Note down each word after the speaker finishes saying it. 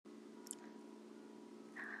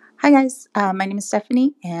Hi, guys. My name is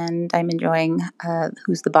Stephanie, and I'm enjoying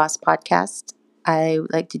Who's the Boss podcast. I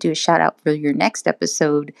would like to do a shout out for your next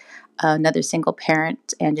episode, another single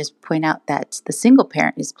parent, and just point out that the single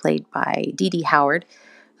parent is played by Dee Dee Howard,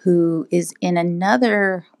 who is in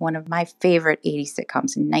another one of my favorite 80s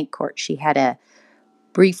sitcoms, Night Court. She had a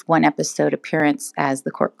brief one episode appearance as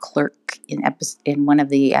the court clerk in one of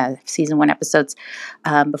the season 1 episodes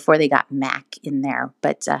before they got Mac in there.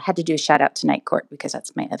 But had to do a shout out to Night Court because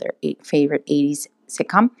that's my other favorite 80s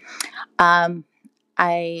sitcom.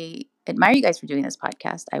 I admire you guys for doing this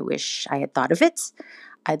podcast. I wish I had thought of it.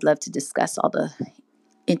 I'd love to discuss all the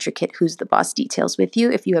intricate Who's the Boss details with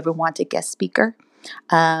you if you ever want a guest speaker.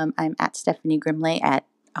 I'm at Stephanie Grimley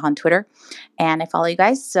on Twitter, and I follow you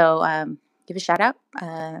guys. So give a shout out.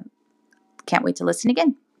 Can't wait to listen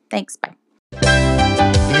again. Thanks. Bye.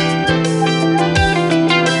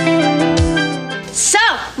 So,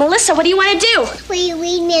 Melissa, what do you want to do? Will you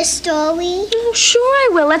read me a story? Oh, sure I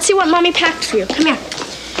will. Let's see what Mommy packed for you. Come here.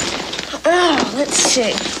 Oh, let's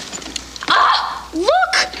see. Oh,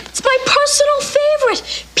 look! It's my personal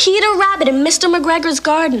favorite. Peter Rabbit in Mr. McGregor's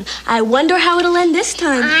garden. I wonder how it'll end this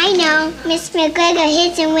time. I know. Miss McGregor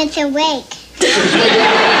hits him with a rake.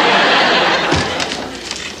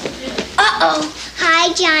 Uh-oh.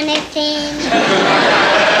 Hi, Jonathan.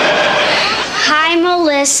 Hi,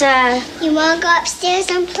 Melissa. You want to go upstairs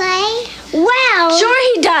and play? Well,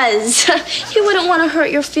 sure he does. He wouldn't want to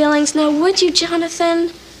hurt your feelings now, would you, Jonathan?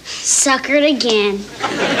 Suckered again. I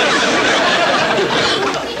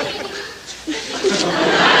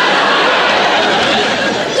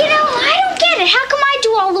don't get it. How come I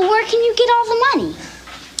do all the work and you get all the money?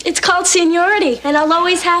 It's called seniority, and I'll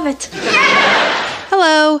always have it.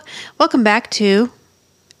 Hello. Welcome back to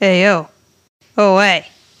Ayo. Oh, hey.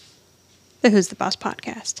 The Who's the Boss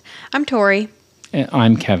podcast. I'm Tori. And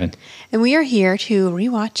I'm Kevin. And we are here to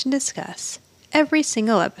rewatch and discuss every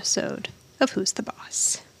single episode of Who's the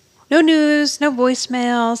Boss. No news, no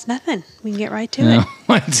voicemails, nothing. We can get right to it.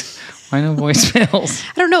 What? Why no voicemails?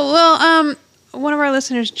 I don't know. Well, one of our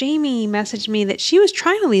listeners, Jamie, messaged me that she was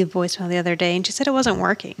trying to leave voicemail the other day, and she said it wasn't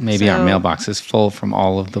working. Maybe our mailbox is full from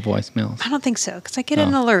all of the voicemails. I don't think so, because I get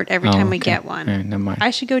an alert every time we get one. All right, never mind.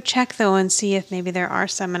 I should go check, though, and see if maybe there are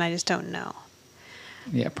some, and I just don't know.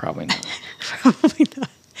 Yeah, probably not. Probably not.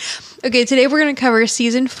 Okay, today we're going to cover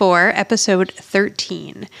Season 4, Episode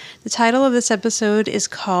 13. The title of this episode is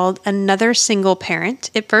called Another Single Parent.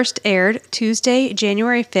 It first aired Tuesday,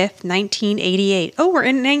 January 5th, 1988. Oh, we're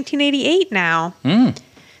in 1988 now.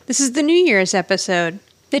 This is the New Year's episode.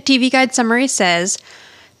 The TV Guide summary says,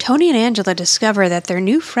 Tony and Angela discover that their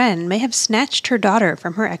new friend may have snatched her daughter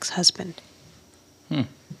from her ex-husband.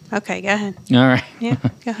 Okay, go ahead. All right. Yeah,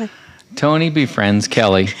 go ahead. Tony befriends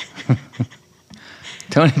Kelly.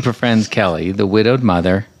 Tony befriends Kelly, the widowed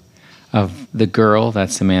mother of the girl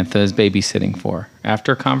that Samantha is babysitting for.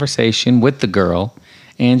 After a conversation with the girl,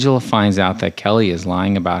 Angela finds out that Kelly is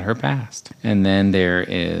lying about her past. And then there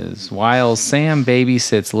is, while Sam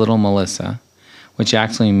babysits little Melissa, which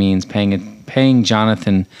actually means paying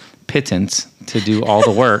Jonathan pittance to do all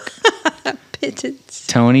the work. Pittance.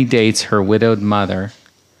 Tony dates her widowed mother,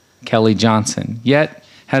 Kelly Johnson, yet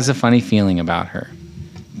has a funny feeling about her.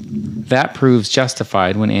 That proves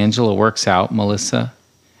justified when Angela works out Melissa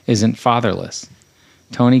isn't fatherless.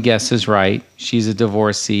 Tony guesses right, she's a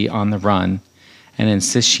divorcee on the run, and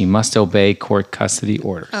insists she must obey court custody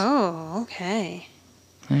orders. Oh, okay.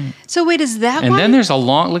 Right. So wait, is that And why? then there's a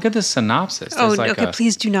long, look at the synopsis. There's okay,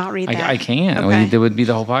 please do not read that. I can't. Okay. That would be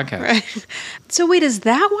the whole podcast. Right. So wait, is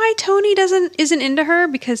that why Tony isn't into her?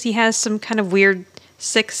 Because he has some kind of weird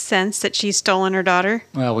sixth sense that she's stolen her daughter?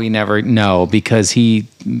 Well, we never know because we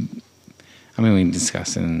can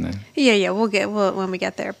discuss it in the... Yeah, we'll when we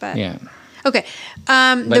get there, but... Yeah. Okay.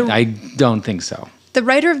 But I don't think so. The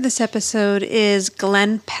writer of this episode is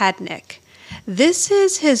Glenn Padnick. This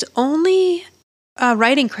is his only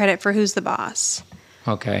writing credit for Who's the Boss.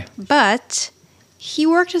 Okay. But he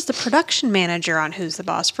worked as the production manager on Who's the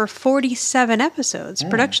Boss for 47 episodes,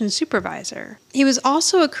 production supervisor. He was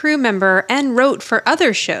also a crew member and wrote for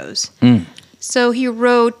other shows. So he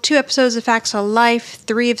wrote 2 episodes of Facts of Life,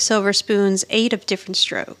 3 of Silver Spoons, 8 of Different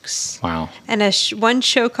Strokes. Wow. And one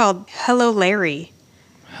show called Hello, Larry.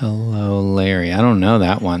 Hello, Larry. I don't know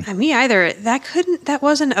that one. Me either. That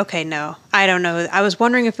wasn't, okay, no. I don't know. I was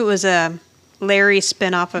wondering if it was a Larry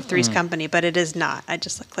spinoff of Three's Company, but it is not. I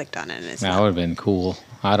just clicked on it and it's That not. would have been cool.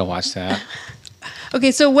 I'd have watched that.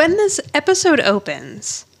 Okay, so when this episode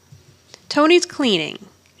opens, Tony's cleaning,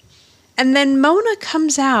 and then Mona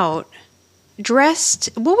comes out dressed.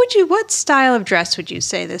 What style of dress would you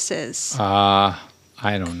say this is?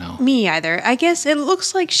 I don't know. Me either. I guess it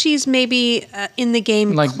looks like she's maybe in the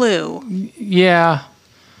game Like- Clue. Yeah.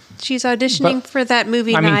 She's auditioning But- for that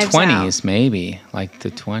movie I mean, Knives 20s, Out. maybe. Like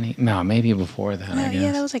the 20. No, maybe before that, I guess.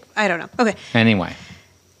 Yeah, that was like, I don't know. Okay. Anyway.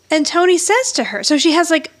 And Tony says to her, so she has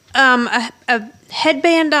like a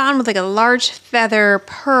headband on with like a large feather,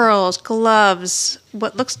 pearls, gloves,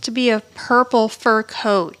 what looks to be a purple fur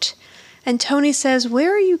coat. And Tony says,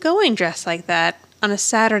 where are you going dressed like that on a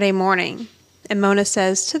Saturday morning? And Mona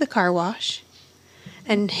says, to the car wash.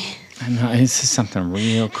 And I know, this is something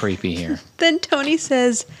real creepy here. then Tony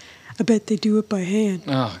says, I bet they do it by hand.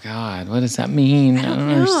 Oh, God. What does that mean? I don't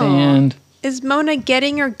know. understand. Is Mona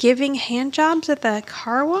getting or giving hand jobs at the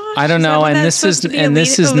car wash? I don't Is that know. what And that's this is supposed to be and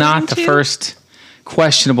this is not alluding the to? first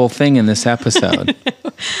questionable thing in this episode.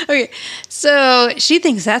 Okay, so she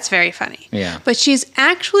thinks that's very funny. Yeah. But she's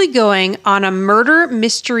actually going on a murder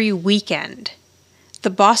mystery weekend, the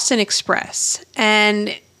Boston Express.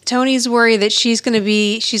 And Tony's worried that she's going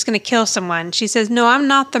to kill someone. She says, no, I'm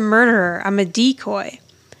not the murderer. I'm a decoy.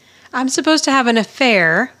 I'm supposed to have an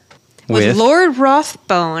affair with Lord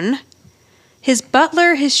Rothbone, his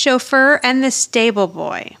butler, his chauffeur, and the stable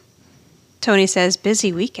boy. Tony says,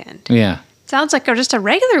 busy weekend. Yeah. Sounds like just a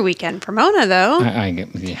regular weekend for Mona, though. I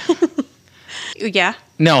get, yeah. Yeah.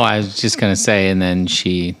 No, I was just going to say, and then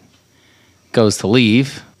she goes to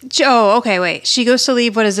leave. Oh, okay, wait. She goes to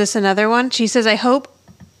leave. What is this, another one? She says,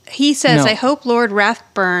 he says, No. I hope Lord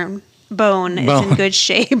Rathbone is in Bone. good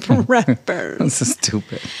shape. Rathbone. This is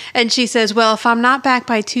stupid. And she says, well, if I'm not back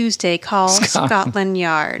by Tuesday, call Scotland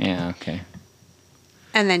Yard. Yeah, okay.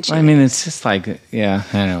 And then she I mean, it's just like, yeah,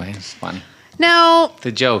 anyway, it's funny. Now,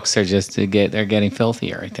 The jokes are just they're getting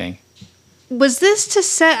filthier, I think. was this to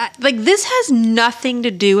set, like, this has nothing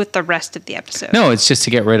to do with the rest of the episode. No, it's just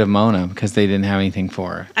to get rid of Mona because they didn't have anything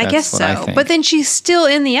for her. I That's guess what so. I think. But then she's still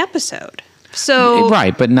in the episode. So,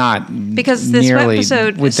 Right, but not Because this nearly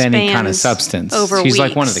episode with any kind of spans substance. over She's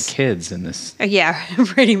like one of the weeks. kids in this. yeah,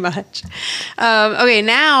 pretty much. Okay,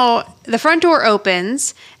 now the front door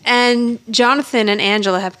opens, and Jonathan and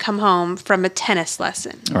Angela have come home from a tennis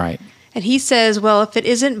lesson. Right. And he says, well, if it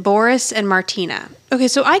isn't Boris and Martina. Okay,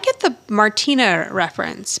 so I get the Martina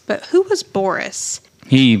reference, but who was Boris?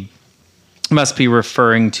 He must be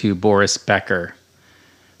referring to Boris Becker,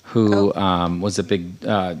 who was a big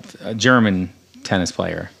German tennis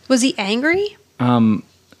player. Was he angry?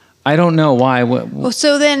 I don't know why. Well,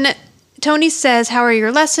 so then Tony says, how are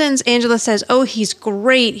your lessons? Angela says, oh, he's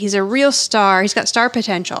great. He's a real star. He's got star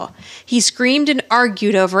potential. He screamed and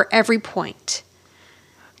argued over every point.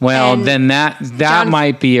 Well, And then that John-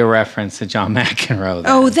 might be a reference to John McEnroe.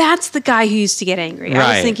 then. Oh, that's the guy who used to get angry.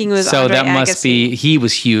 I was thinking it was so Andre that must Agassi. be he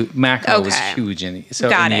was huge. McEnroe was Okay. huge in the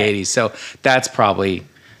Got it. 80s. So that's probably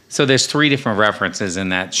so. There's three different references in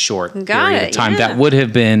that short Got period it, of time yeah. that would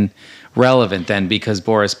have been relevant then because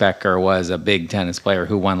Boris Becker was a big tennis player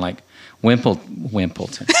who won like Wimbledon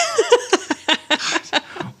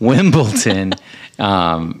Wimbledon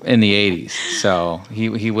in the 80s. So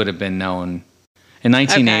he would have been known. In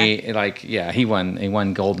 1980, like he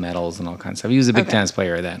won gold medals and all kinds of stuff. He was a big Okay. tennis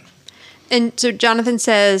player then. And so Jonathan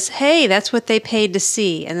says, hey, that's what they paid to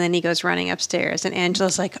see. And then he goes running upstairs. And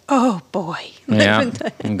Angela's like, oh, boy. Yeah,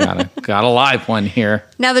 got a live one here.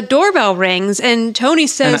 Now the doorbell rings and Tony And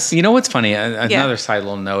says, you know what's funny? Another side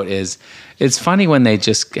little note is it's funny when they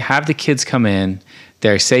just have the kids come in,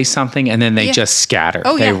 they say something, and then they Yeah. just scatter.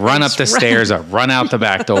 Oh, they yeah, run they up the just run. stairs or run out the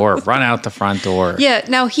back door, run out the front door. yeah,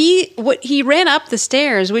 now he ran up the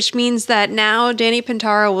stairs, which means that now Danny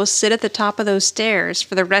Pintaro will sit at the top of those stairs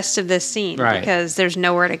for the rest of this scene Right. because there's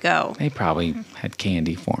nowhere to go. They probably had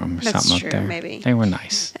candy for them or That's something true, up there. maybe. They were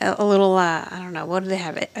nice. A little, I don't know, what did they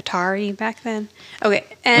have? Atari back then? Okay,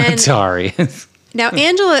 and Sorry. now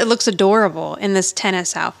Angela looks adorable in this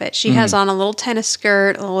tennis outfit. She has on a little tennis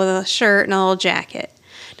skirt with a shirt and a little jacket.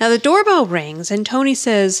 Now the doorbell rings and Tony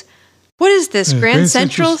says, what is this, Grand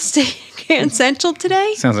Central Grand Central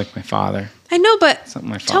today? Sounds like my father. I know, but Something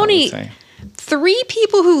my father Tony, would say. 3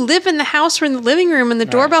 people who live in the house are in the living room and the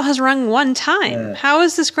doorbell has rung one time. How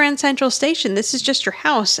is this Grand Central Station? This is just your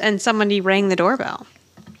house and somebody rang the doorbell.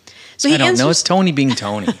 So I don't know. It's Tony being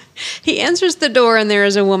Tony. He answers the door and there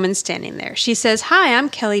is a woman standing there. She says, hi, I'm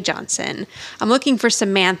Kelly Johnson. I'm looking for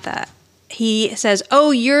Samantha. He says,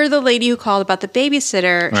 oh, you're the lady who called about the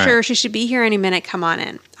babysitter. Right. Sure, she should be here any minute. Come on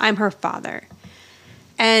in. I'm her father.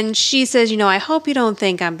 And she says, I hope you don't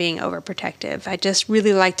think I'm being overprotective. I just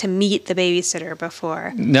really like to meet the babysitter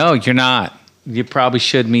before. No, you're not. You probably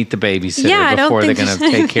should meet the babysitter Yeah, I don't before they're think going to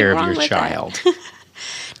there's take care of anything your wrong with that. child.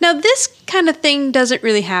 Now, this kind of thing doesn't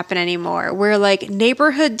really happen anymore, where like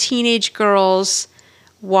neighborhood teenage girls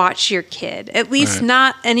watch your kid. At least Right.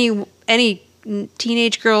 not any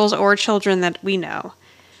teenage girls or children that we know.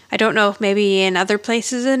 I don't know if maybe in other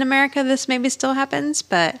places in America this maybe still happens,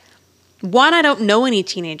 but one, I don't know any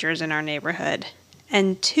teenagers in our neighborhood.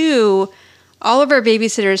 And two, all of our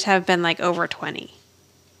babysitters have been like over 20.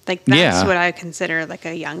 Like that's Yeah. what I consider like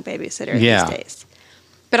a young babysitter Yeah. these days.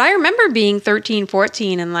 But I remember being 13,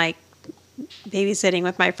 14 and like babysitting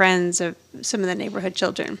with my friends of some of the neighborhood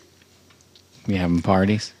children. You having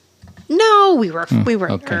parties? No, we were okay.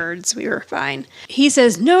 nerds. We were fine. He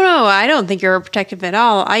says, no, I don't think you're protective at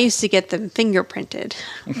all. I used to get them fingerprinted.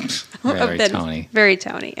 Very Tony. Very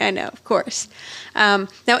Tony. I know, of course. Now,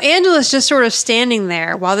 Angela's just sort of standing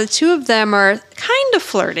there while the two of them are kind of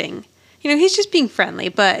flirting. You know, he's just being friendly,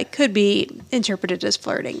 but it could be interpreted as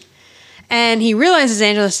flirting. And he realizes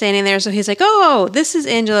Angela's standing there, so he's like, oh, this is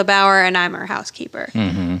Angela Bauer, and I'm her housekeeper.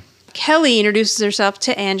 Mm-hmm. Kelly introduces herself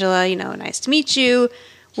to Angela, nice to meet you.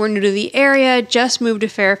 We're new to the area, just moved to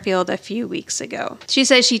Fairfield a few weeks ago. She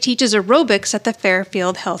says she teaches aerobics at the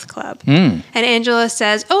Fairfield Health Club. And Angela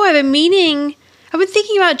says, oh, I've been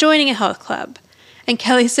thinking about joining a health club. And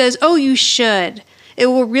Kelly says, oh, you should. It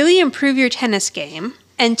will really improve your tennis game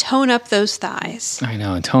and tone up those thighs. I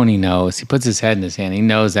know, and Tony knows. He puts his head in his hand. He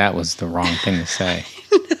knows that was the wrong thing to say.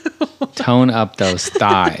 Tone up those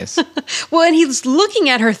thighs. Well, and he's looking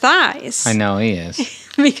at her thighs. I know he is.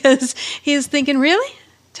 Because he's thinking, really?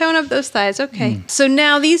 Tone up those thighs. Okay. So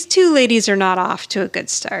now these two ladies are not off to a good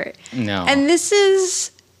start. No. And this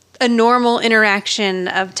is a normal interaction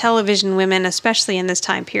of television women, especially in this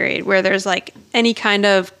time period where there's like any kind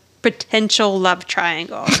of potential love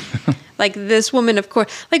triangle. Like this woman, of course,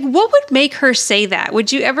 like what would make her say that?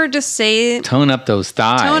 Would you ever just say, Tone up those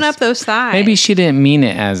thighs. tone up those thighs? Maybe she didn't mean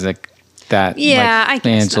it as that. Yeah, like I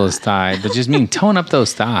guess Angela's not. thigh, but just mean tone up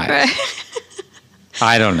those thighs.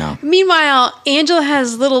 I don't know. Meanwhile, Angela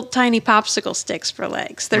has little tiny popsicle sticks for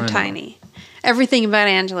legs. They're I know. tiny. Everything about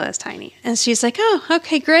Angela is tiny. And she's like, oh,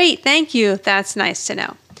 okay, great. Thank you. That's nice to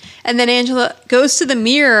know. And then Angela goes to the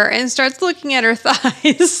mirror and starts looking at her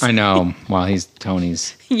thighs. I know. While he's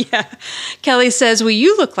Tony's. Yeah. Kelly says, well,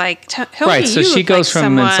 you look like Tony. Right, so You she look goes like from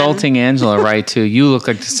someone. insulting Angela right to you look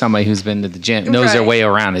like somebody who's been to the gym, knows their Right. way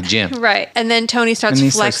around a gym. Right. And then Tony starts And he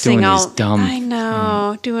starts flexing doing all. these dumb- I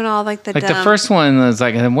know. Doing all like the Like dumb. the first one was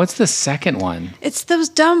like, what's the second one? It's those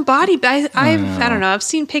dumb body. I don't know. I've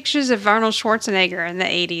seen pictures of Arnold Schwarzenegger in the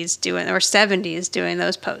 80s doing, or 70s doing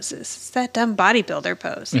those poses. It's that dumb bodybuilder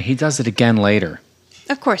pose. He does it again later.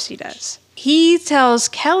 Of course he does. He tells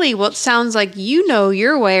Kelly, well, it sounds like you know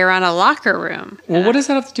your way around a locker room. Well, what does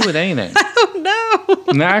that have to do with anything? Oh, no.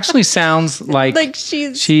 And that actually sounds like, Like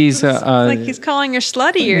she's like he's calling her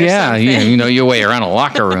slutty or yeah, something. you know your way around a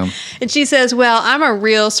locker room. And she says, well, I'm a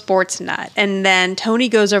real sports nut. And then Tony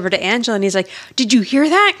goes over to Angela and he's like, did you hear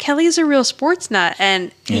that? Kelly's a real sports nut.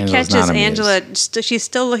 And he Angela's catches not amused. Angela. She's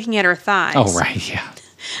still looking at her thighs. Oh, right, yeah.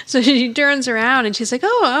 So she turns around and she's like,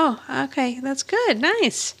 oh, okay, that's good.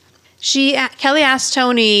 Nice. Kelly asks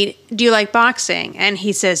Tony, do you like boxing? And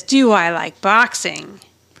he says, do I like boxing?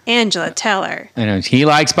 Angela, tell her. I know, he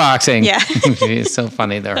likes boxing. Yeah. It's so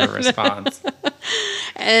funny, her response.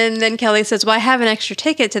 And then Kelly says, well, I have an extra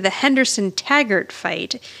ticket to the Henderson Taggart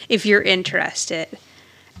fight if you're interested.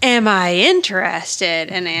 Am I interested?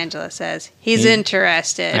 And Angela says, he's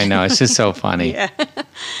interested. I know, it's just so funny. Yeah.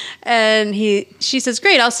 And she says,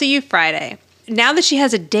 great, I'll see you Friday. Now that she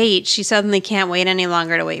has a date, she suddenly can't wait any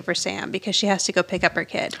longer to wait for Sam because she has to go pick up her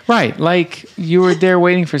kid. Right, like you were there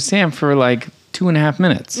waiting for Sam for like 2.5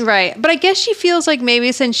 minutes. Right. But I guess she feels like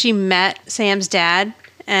maybe since she met Sam's dad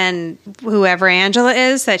and whoever Angela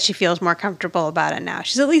is, that she feels more comfortable about it now.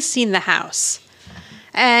 She's at least seen the house.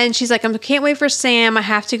 And she's like, I can't wait for Sam. I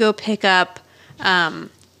have to go pick up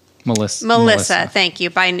Melissa, thank you,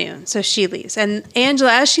 by noon. So she leaves. And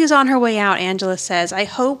Angela, as she's on her way out, Angela says,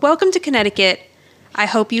 welcome to Connecticut. I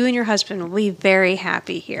hope you and your husband will be very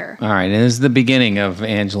happy here. All right, and this is the beginning of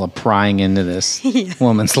Angela prying into this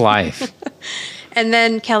woman's life. And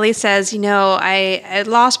then Kelly says, I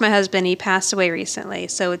lost my husband. He passed away recently.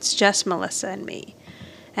 So it's just Melissa and me.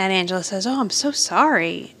 And Angela says, oh, I'm so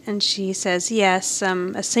sorry. And she says, yes,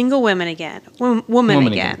 I'm a single woman again. Woman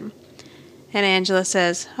again. And Angela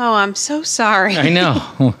says, oh, I'm so sorry. I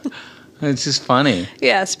know. It's just funny.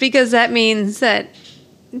 Yes, because that means that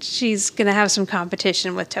she's going to have some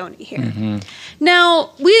competition with Tony here. Mm-hmm.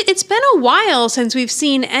 Now, it's been a while since we've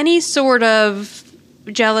seen any sort of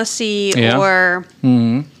jealousy or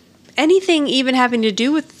anything even having to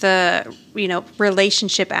do with the,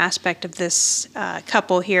 relationship aspect of this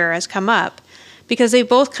couple here has come up because they've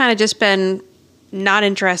both kind of just been not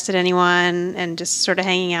interested in anyone and just sort of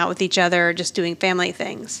hanging out with each other, just doing family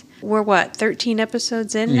things. We're 13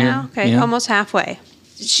 episodes in now? Okay, almost halfway.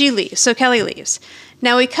 She leaves. So Kelly leaves.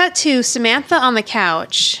 Now we cut to Samantha on the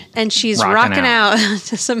couch, and she's rocking out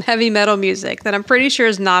to some heavy metal music that I'm pretty sure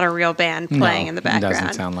is not a real band playing in the background. It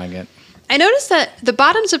doesn't sound like it. I noticed that the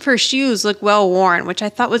bottoms of her shoes look well worn, which I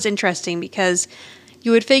thought was interesting because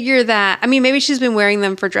you would figure that, I mean, maybe she's been wearing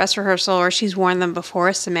them for dress rehearsal or she's worn them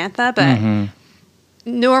before, Samantha, but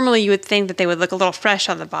normally you would think that they would look a little fresh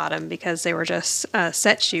on the bottom because they were just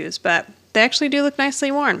set shoes, but they actually do look nicely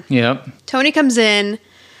worn. Yep. Tony comes in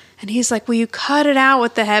and he's like, will you cut it out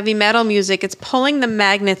with the heavy metal music? It's pulling the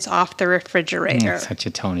magnets off the refrigerator. Such a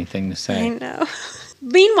Tony thing to say. I know.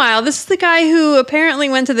 Meanwhile, this is the guy who apparently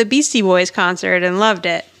went to the Beastie Boys concert and loved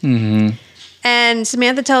it. Mm-hmm. And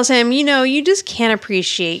Samantha tells him, you just can't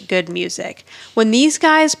appreciate good music. When these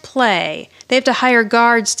guys play, they have to hire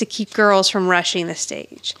guards to keep girls from rushing the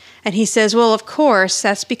stage. And he says, well, of course,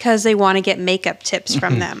 that's because they want to get makeup tips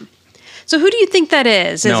from them. So who do you think that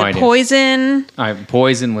is? Is it Poison?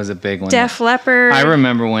 Poison was a big one. Def Leppard? I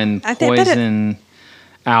remember when Poison,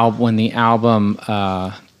 when the album...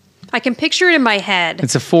 I can picture it in my head.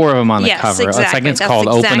 It's a 4 of them on the cover. Exactly. It's called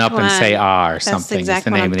Open Up and Say Ah or something. That's It's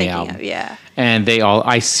the name of the album. Yeah. And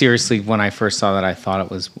I seriously, when I first saw that, I thought it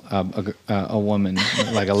was a woman,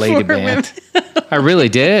 like a lady band. I really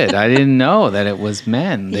did. I didn't know that it was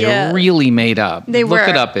men. They were really made up. Look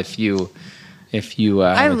it up if you have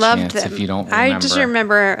a chance, them. If you don't remember. I just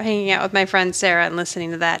remember hanging out with my friend Sarah and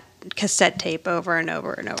listening to that cassette tape over and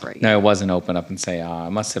over and over again. No, it wasn't Open Up and Say Ah.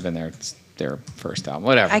 It must have been their first album,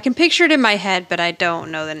 whatever. I can picture it in my head, but I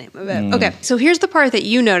don't know the name of it. Okay, so here's the part that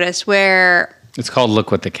you notice where... It's called Look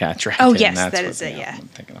What the Cat Dragged In. Oh, yes, that is it, yeah. I'm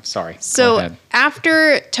thinking of. Sorry. So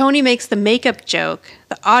after Tony makes the makeup joke,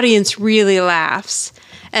 the audience really laughs,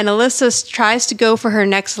 and Alyssa tries to go for her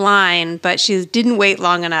next line, but she didn't wait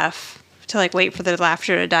long enough to wait for the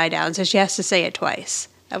laughter to die down, so she has to say it twice.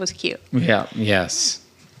 That was cute. Yeah, yes.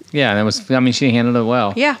 Yeah, that was, she handled it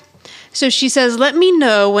well. Yeah. So she says, let me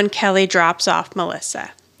know when Kelly drops off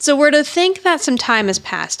Melissa. So we're to think that some time has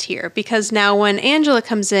passed here because now when Angela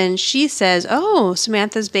comes in, she says, oh,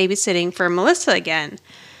 Samantha's babysitting for Melissa again.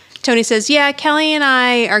 Tony says, yeah, Kelly and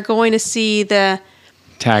I are going to see the...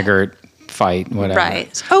 Taggart fight, whatever.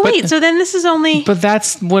 Right. Oh, wait, so then this is only... But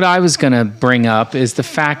that's what I was going to bring up is the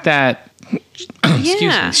fact that, excuse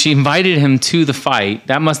me, she invited him to the fight.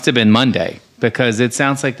 That must have been Monday. Because it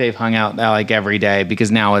sounds like they've hung out every day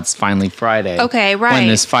because now it's finally Friday. Okay, right. When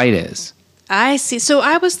this fight is. I see. So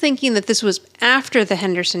I was thinking that this was after the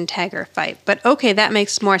Henderson Taggart fight. But okay, that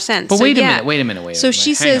makes more sense. But wait a minute. So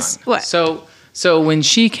she says, what? So when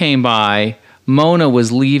she came by, Mona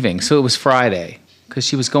was leaving. So it was Friday because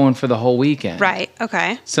she was going for the whole weekend. Right,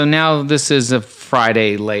 okay. So now this is a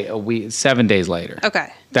Friday late, 7 days later.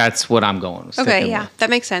 Okay. That's what I'm going with. Okay, yeah,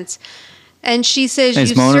 that makes sense. And she says,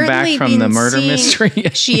 is Mona back from the murder mystery?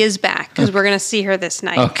 She is back because we're going to see her this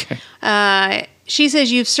night. Okay. She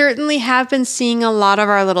says, you certainly have been seeing a lot of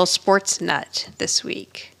our little sports nut this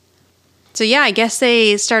week. So yeah, I guess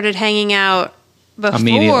they started hanging out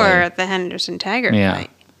before the Henderson Taggart fight.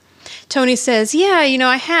 Tony says, yeah,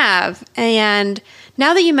 I have. And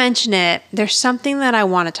now that you mention it, there's something that I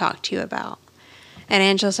want to talk to you about. And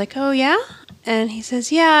Angela's like, oh yeah? And he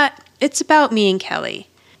says, yeah, it's about me and Kelly.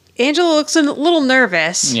 Angela looks a little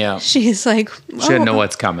nervous. Yeah. She's like, she doesn't know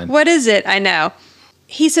what's coming. What is it? I know.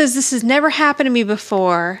 He says, this has never happened to me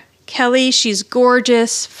before. Kelly, she's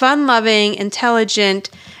gorgeous, fun-loving, intelligent.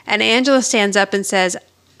 And Angela stands up and says,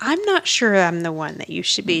 I'm not sure I'm the one that you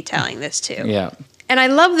should be telling this to. Yeah. And I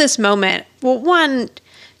love this moment. Well, one,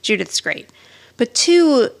 Judith's great. But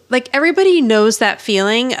two, everybody knows that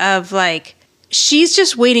feeling of she's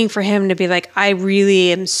just waiting for him to be like, I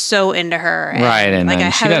really am so into her. And, right. And I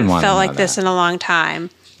haven't felt like that. This in a long time.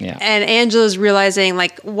 Yeah. And Angela's realizing,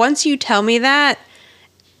 once you tell me that,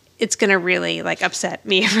 it's going to really, upset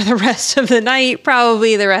me for the rest of the night,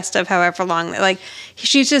 probably the rest of however long.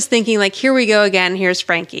 She's just thinking, here we go again. Here's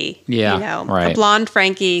Frankie. Yeah, right. A blonde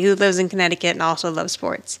Frankie who lives in Connecticut and also loves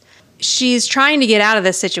sports. She's trying to get out of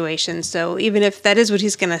this situation. So even if that is what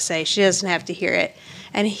he's going to say, she doesn't have to hear it.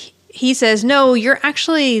 And he says, no, you're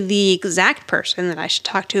actually the exact person that I should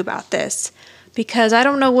talk to about this because I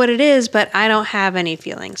don't know what it is, but I don't have any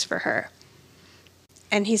feelings for her.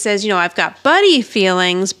 And he says, I've got buddy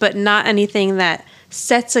feelings, but not anything that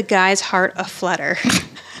sets a guy's heart aflutter.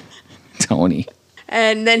 Tony.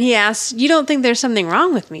 And then he asks, you don't think there's something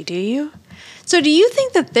wrong with me, do you? So do you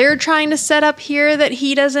think that they're trying to set up here that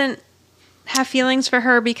he doesn't have feelings for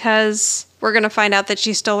her because we're going to find out that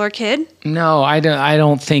she stole her kid? No, I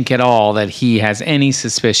don't think at all that he has any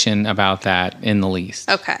suspicion about that in the least.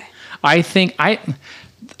 Okay. I think I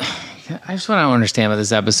just want to understand about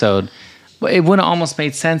this episode. It would have almost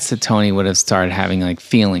made sense that Tony would have started having like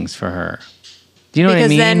feelings for her. Do you know what I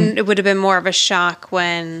mean? Because then it would have been more of a shock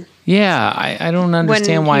when... Yeah, I don't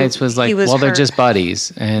understand why it was like, well, they're hurt. just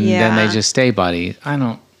buddies, and then they just stay buddies. I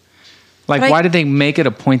don't... Like, why did they make it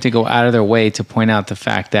a point to go out of their way to point out the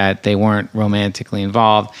fact that they weren't romantically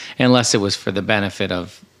involved, unless it was for the benefit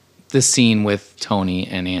of the scene with Tony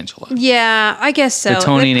and Angela? Yeah, I guess so. The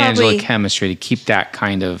Tony and Angela chemistry, to keep that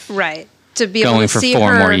kind of... Right. To be able going to for see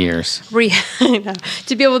 4 her more years.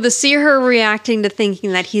 To be able to see her reacting to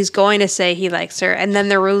thinking that he's going to say he likes her, and then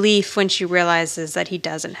the relief when she realizes that he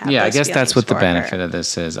doesn't have. Yeah, I those guess that's feelings what the for benefit her. of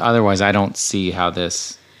this is. Otherwise, I don't see how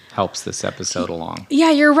this helps this episode along.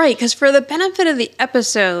 Yeah, you're right. Because for the benefit of the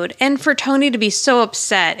episode, and for Tony to be so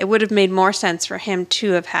upset, it would have made more sense for him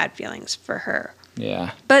to have had feelings for her.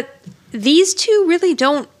 Yeah. But these two really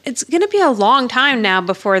don't. It's going to be a long time now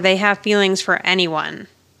before they have feelings for anyone.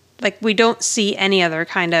 Like, we don't see any other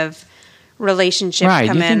kind of relationship Right,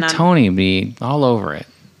 come you in. think Tony would be all over it.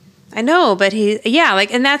 I know, but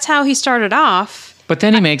and that's how he started off. But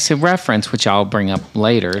then he makes a reference, which I'll bring up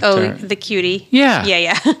later. Oh, the cutie. Yeah.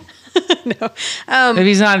 Yeah. No. If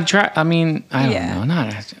he's not attracted, I mean, I don't Yeah. know.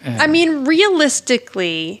 I mean,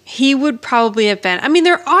 realistically, he would probably have been. I mean,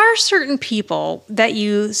 there are certain people that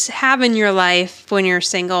you have in your life when you're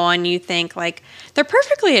single and you think, like, they're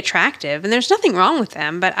perfectly attractive and there's nothing wrong with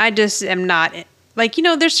them, but I just am not. Like,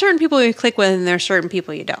 there's certain people you click with and there's certain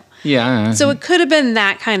people you don't. Yeah. So it could have been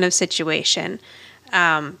that kind of situation.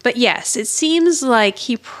 But yes, it seems like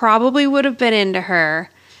he probably would have been into her.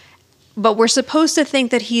 But we're supposed to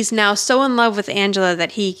think that he's now so in love with Angela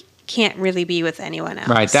that he can't really be with anyone else.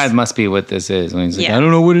 Right, that must be what this is. When he's like, Yeah. I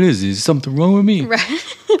don't know what it is. Is something wrong with me?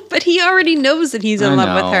 Right. But he already knows that he's in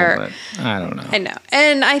love with her. But I don't know. I know.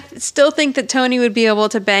 And I still think that Tony would be able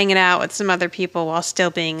to bang it out with some other people while still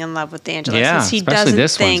being in love with Angela. Yeah, since he especially doesn't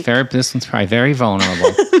this one's probably very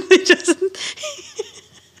vulnerable.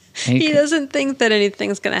 He doesn't think that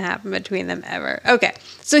anything's going to happen between them ever. Okay.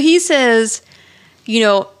 So he says,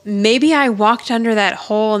 maybe I walked under that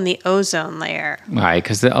hole in the ozone layer. Right,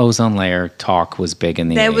 because the ozone layer talk was big in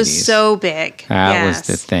the 80s. That was so big. That was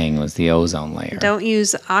the thing, was the ozone layer. Don't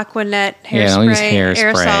use Aquanet hairspray. Yeah, don't use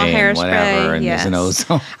hairspray aerosol and hairspray. whatever, and there's an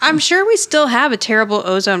ozone. I'm sure we still have a terrible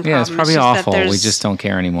ozone problem. Yeah, it's probably awful. We just don't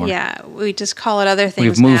care anymore. Yeah, we just call it other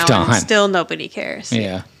things We've moved now, on. and still nobody cares.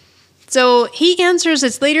 Yeah. So he answers,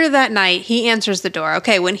 it's later that night, he answers the door.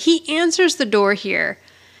 Okay, when he answers the door here,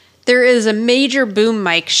 there is a major boom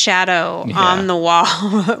mic shadow on the wall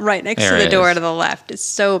right next to the door to the left. It's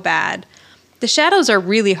so bad. The shadows are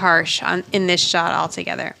really harsh in this shot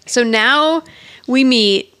altogether. So now we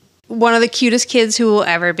meet one of the cutest kids who will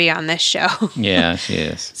ever be on this show. Yeah, she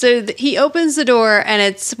is. So he opens the door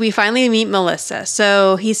and we finally meet Melissa.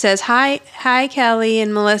 So he says, hi, Kelly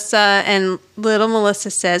and Melissa. And little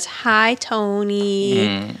Melissa says, hi,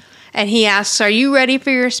 Tony. And he asks, are you ready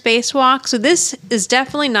for your spacewalk? So this is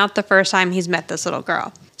definitely not the first time he's met this little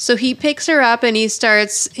girl. So he picks her up and he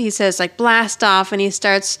says, like, blast off. And he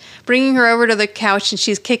starts bringing her over to the couch and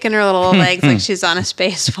she's kicking her little legs like she's on a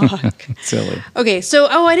spacewalk. Silly. Okay, so,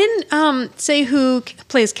 I didn't say who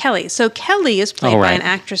plays Kelly. So Kelly is played by an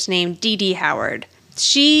actress named Dee Dee Howard.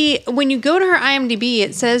 When you go to her IMDb,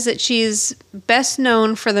 it says that she's best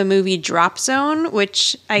known for the movie Drop Zone,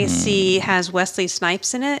 which I see has Wesley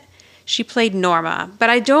Snipes in it. She played Norma, but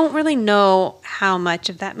I don't really know how much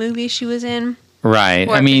of that movie she was in. Right.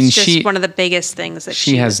 Or I mean, it's just one of the biggest things that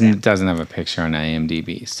she doesn't have a picture on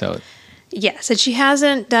IMDb, so. Yes,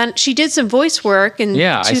 and she did some voice work in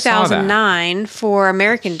 2009 for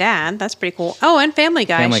American Dad. That's pretty cool. Oh, and Family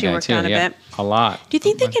Guy. She worked on a bit. A lot. Do you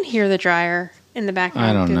think they can hear the dryer in the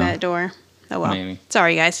background through that door? Oh, well. Maybe.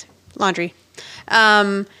 Sorry, guys. Laundry.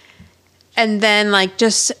 And then, like,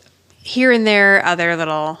 just here and there, other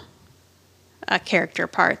little character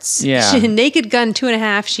parts. Yeah. Naked Gun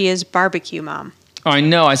 2.5, she is Barbecue Mom. Oh, I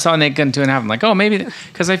know. I saw Naked Gun 2.5. I'm like, oh, maybe.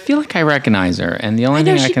 Because I feel like I recognize her. And the only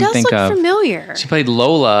thing I can think of. She does look familiar. She played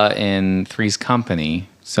Lola in Three's Company.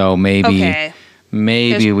 So maybe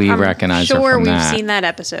we recognize her from that. I'm sure we've seen that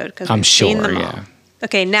episode because we've seen them all.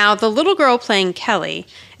 Okay, now the little girl playing Kelly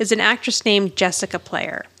is an actress named Jessica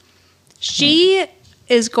Player. She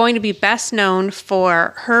is going to be best known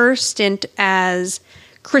for her stint as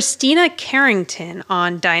Christina Carrington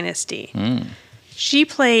on Dynasty. She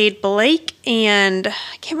played Blake and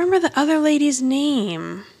I can't remember the other lady's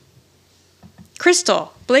name.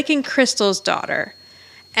 Crystal. Blake and Crystal's daughter.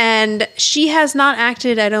 And she has not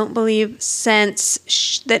acted, I don't believe, since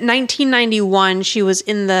that 1991 she was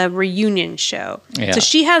in the reunion show. Yeah. So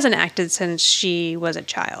she hasn't acted since she was a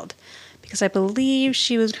child. Because I believe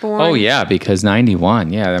she was born... Oh, yeah, because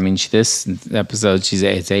 91. Yeah, I mean, this episode,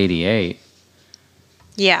 it's 88.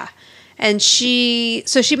 Yeah. And she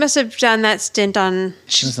must have done that stint on...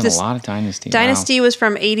 She was in a lot of Dynasty. Dynasty was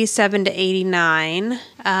from 87 to 89.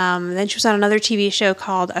 Then she was on another TV show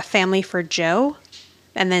called A Family for Joe.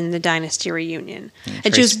 And then the Dynasty reunion.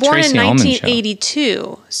 And she was born in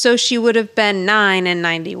 1982. So she would have been 9 in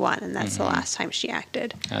 91. And that's the last time she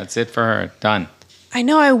acted. That's it for her. Done. I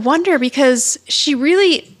know. I wonder because she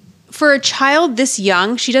really, for a child this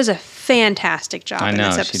young, she does a fantastic job in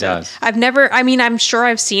this episode. She does. I'm sure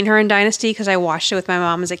I've seen her in Dynasty because I watched it with my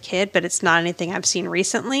mom as a kid, but it's not anything I've seen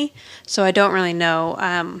recently. So I don't really know,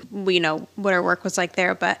 what her work was like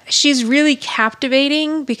there. But she's really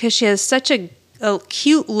captivating because she has such a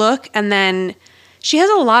cute look, and then she has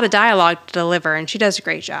a lot of dialogue to deliver, and she does a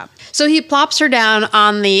great job. So he plops her down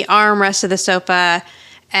on the armrest of the sofa,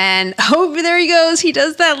 and there he goes. He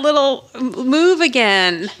does that little move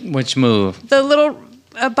again. Which move? The little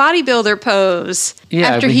bodybuilder pose. Yeah,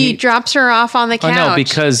 after he drops her off on the couch. Oh, no,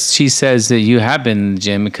 because she says that you have been in the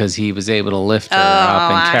gym because he was able to lift her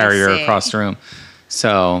up and carry her across the room.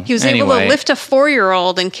 So he was able to lift a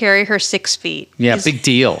 4-year-old and carry her 6 feet. Yeah, big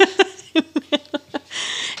deal.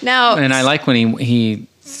 Now, and I like when he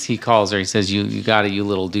calls her. He says, "You got it, you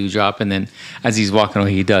little dewdrop." And then as he's walking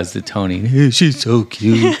away, he does the Tony. Hey, she's so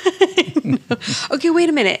cute. Okay, wait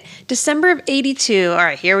a minute. December of 82. All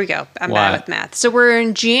right, here we go. I'm bad with math. So we're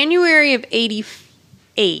in January of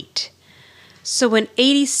 88. So in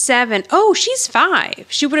 87, she's 5.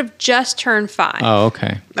 She would have just turned 5. Oh,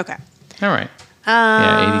 okay. Okay. All right.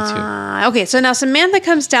 Yeah, 82. Okay, so now Samantha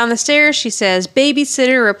comes down the stairs. She says,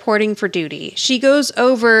 babysitter reporting for duty. She goes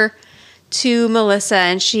over to Melissa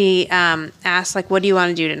and she asks, what do you want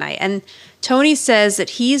to do tonight? And Tony says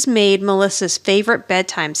that he's made Melissa's favorite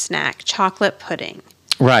bedtime snack, chocolate pudding.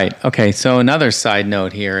 Right. Okay, so another side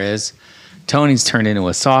note here is Tony's turned into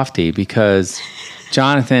a softie because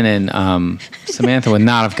Jonathan and Samantha would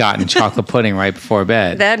not have gotten chocolate pudding right before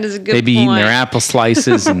bed. That is a good point. They'd be eating their apple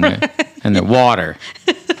slices and their water.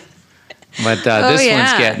 But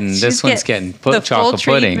this one's getting chocolate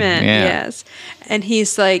pudding. Yeah. Yes. And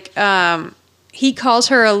he's like, he calls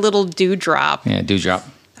her a little dewdrop. Yeah, dewdrop.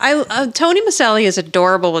 Tony Maselli is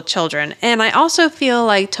adorable with children, and I also feel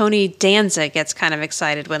like Tony Danza gets kind of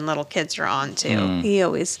excited when little kids are on too. He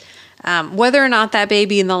always, whether or not that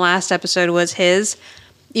baby in the last episode was his,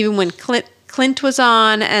 even when Clint was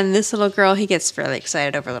on and this little girl, he gets fairly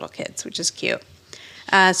excited over little kids, which is cute.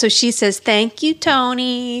 So she says, "Thank you,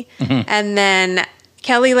 Tony," and then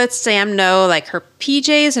Kelly lets Sam know her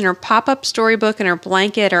PJs and her pop-up storybook and her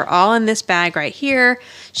blanket are all in this bag right here.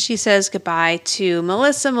 She says goodbye to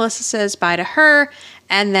Melissa. Melissa says bye to her,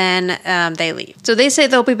 and then they leave. So they say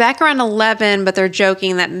they'll be back around 11, but they're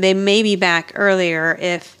joking that they may be back earlier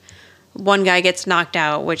if one guy gets knocked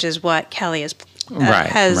out, which is what Kelly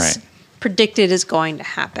has predicted is going to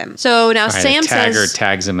happen. So now Sam says...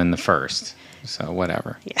 tags him in the first. So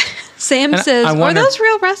whatever. Yeah. Sam says, "Are those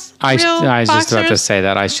real wrestlers?" I was just about to say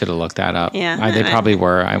that. I should have looked that up. Yeah. They probably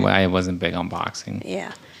were. I wasn't big on boxing.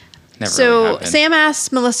 Yeah. Never so really have been. Sam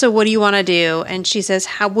asks Melissa, "What do you want to do?" And she says,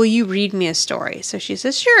 "How will you read me a story?" So she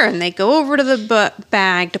says, "Sure." And they go over to the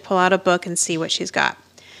bag to pull out a book and see what she's got.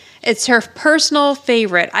 It's her personal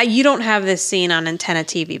favorite. You don't have this scene on Antenna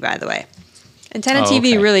TV, by the way. Antenna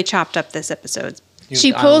TV really chopped up this episode.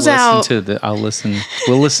 She pulls out...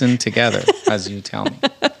 We'll listen together as you tell me.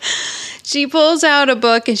 She pulls out a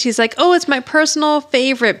book and she's like, "Oh, it's my personal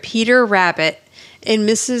favorite, Peter Rabbit in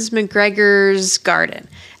Mrs. McGregor's garden."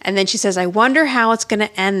 And then she says, "I wonder how it's going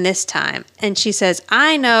to end this time." And she says,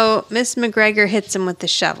 "I know, Miss McGregor hits him with the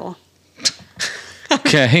shovel."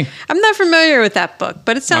 Okay. I'm not familiar with that book,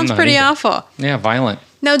 but it sounds pretty awful. Yeah, violent.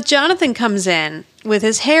 Now, Jonathan comes in with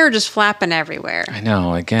his hair just flapping everywhere. I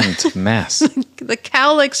know. Again, it's a mess. The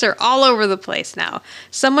cowlicks are all over the place now.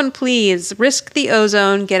 Someone please risk the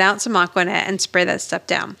ozone, get out some Aquanet, and spray that stuff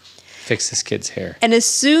down. Fix this kid's hair. And as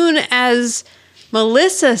soon as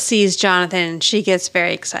Melissa sees Jonathan, she gets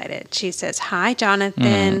very excited. She says, "Hi,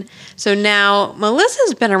 Jonathan." So now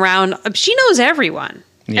Melissa's been around. She knows everyone.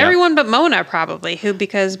 Yep. Everyone but Mona, probably,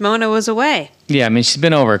 because Mona was away. Yeah, I mean, she's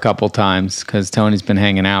been over a couple times because Tony's been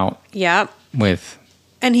hanging out. Yep. With.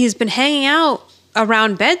 And he's been hanging out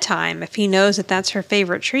around bedtime if he knows that that's her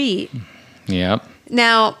favorite treat. Yep.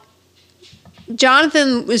 Now,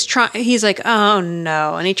 Jonathan he's like, "Oh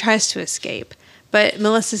no," and he tries to escape. But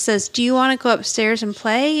Melissa says, do you want to go upstairs and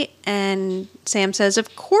play? And Sam says,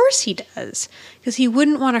 of course he does, because he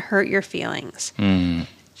wouldn't want to hurt your feelings.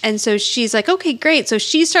 And so she's like, okay, great. So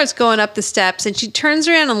she starts going up the steps, and she turns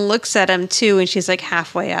around and looks at him too, and she's like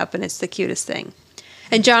halfway up, and it's the cutest thing.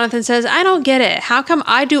 And Jonathan says, I don't get it. How come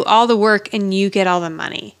I do all the work and you get all the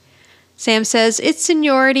money? Sam says, it's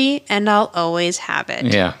seniority, and I'll always have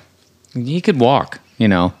it. Yeah. He could walk, you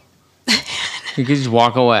know. He could just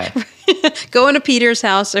walk away. Go into Peter's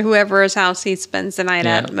house or whoever's house he spends the night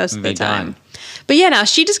at most of the time. But yeah, now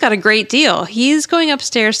she just got a great deal. He's going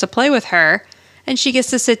upstairs to play with her, and she gets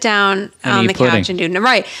to sit down on the couch and do it.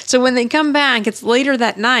 Right. So when they come back, it's later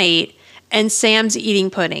that night, and Sam's eating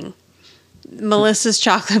pudding. Melissa's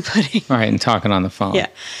chocolate pudding. Right, and talking on the phone. Yeah.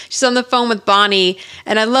 She's on the phone with Bonnie,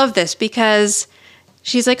 and I love this because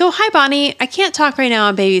she's like, oh, hi, Bonnie. I can't talk right now.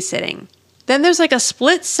 I'm babysitting. Then there's like a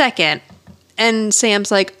split second, and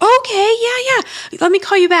Sam's like, okay, yeah. Let me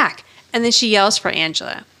call you back. And then she yells for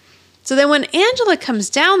Angela. So then when Angela comes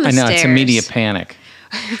down the stairs. I know, it's immediate panic.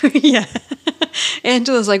 Yeah.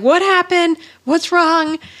 Angela's like, what happened? What's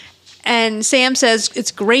wrong? And Sam says,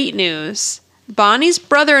 it's great news. Bonnie's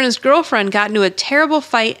brother and his girlfriend got into a terrible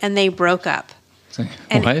fight and they broke up.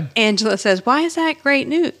 And what? Angela says, why is that great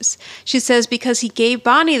news? She says, because he gave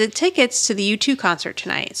Bonnie the tickets to the U2 concert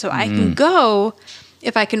tonight. So I can go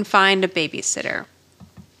if I can find a babysitter.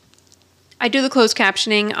 I do the closed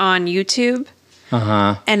captioning on YouTube.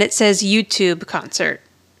 And it says YouTube concert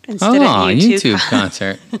instead of YouTube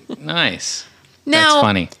concert. Nice. Now, that's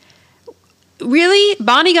funny. Really?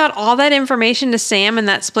 Bonnie got all that information to Sam in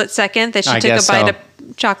that split second that she took a bite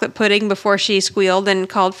of chocolate pudding before she squealed and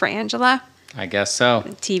called for Angela? I guess so.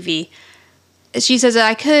 TV. She says,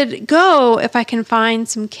 I could go if I can find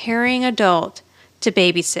some caring adult to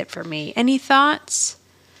babysit for me. Any thoughts?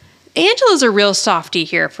 Angela's a real softie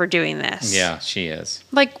here for doing this. Yeah, she is.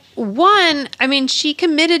 Like, one, I mean, she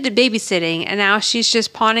committed to babysitting, and now she's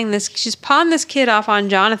just pawned this kid off on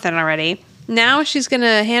Jonathan already. Now she's going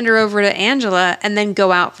to hand her over to Angela and then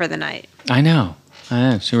go out for the night. I know.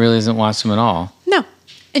 She really doesn't watch them at all. No.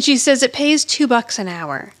 And she says it pays $2 an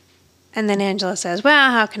hour. And then Angela says,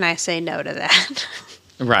 well, how can I say no to that?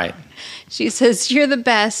 Right. She says, you're the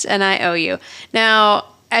best and I owe you. Now,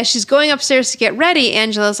 as she's going upstairs to get ready,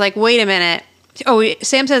 Angela's like, wait a minute. Oh,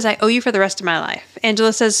 Sam says, I owe you for the rest of my life.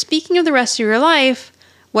 Angela says, speaking of the rest of your life,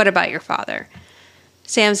 what about your father?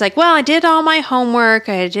 Sam's like, well, I did all my homework.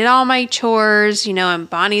 I did all my chores, and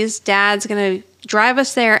Bonnie's dad's going to drive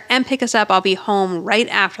us there and pick us up. I'll be home right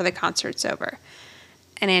after the concert's over.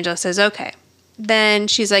 And Angela says, okay. Then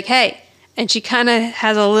she's like, hey. And she kind of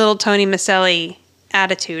has a little Tony Maselli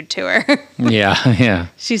attitude to her. Yeah.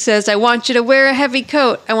 She says, I want you to wear a heavy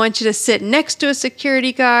coat. I want you to sit next to a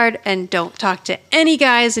security guard and don't talk to any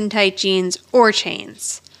guys in tight jeans or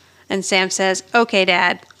chains. And Sam says, okay,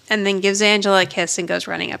 Dad. And then gives Angela a kiss and goes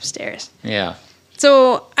running upstairs. Yeah.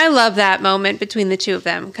 So I love that moment between the two of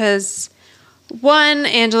them because, one,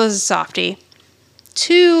 Angela's a softie.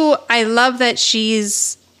 Two, I love that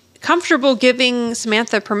she's comfortable giving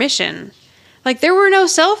Samantha permission. Like, there were no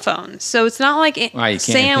cell phones, so it's not like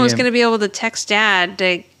Sam was going to be able to text Dad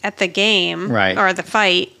at the game or the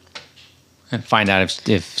fight. And find out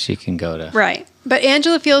if she can go to... Right. But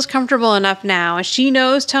Angela feels comfortable enough now, and she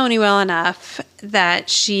knows Tony well enough that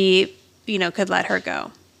she, could let her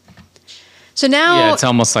go. So now... Yeah, it's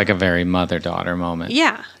almost like a very mother-daughter moment.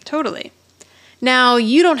 Yeah, totally. Now,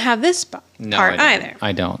 you don't have this part either.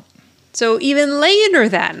 I don't. So even later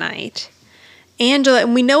that night, Angela...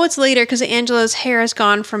 And we know it's later because Angela's hair has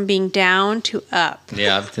gone from being down to up.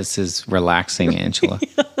 Yeah, this is relaxing Angela.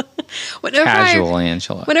 Casual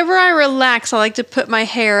Angela. Whenever I relax, I like to put my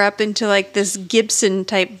hair up into like this Gibson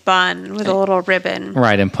type bun with a little ribbon.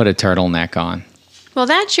 Right, and put a turtleneck on. Well,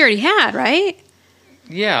 that she already had, right?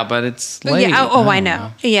 Yeah, but it's late. Yeah. Oh, I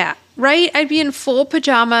know. Yeah. Right? I'd be in full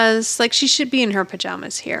pajamas. Like she should be in her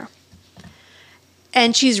pajamas here.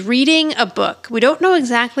 And she's reading a book. We don't know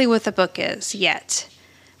exactly what the book is yet.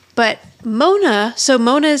 But Mona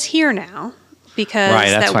is here now. Because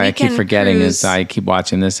that's why I keep forgetting is I keep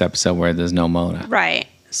watching this episode where there's no Mona. Right.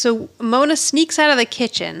 So Mona sneaks out of the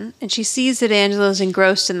kitchen and she sees that Angela's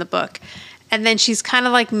engrossed in the book. And then she's kind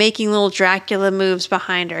of like making little Dracula moves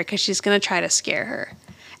behind her because she's going to try to scare her.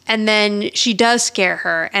 And then she does scare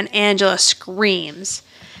her and Angela screams.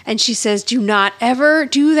 And she says, do not ever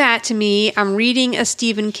do that to me. I'm reading a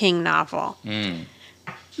Stephen King novel.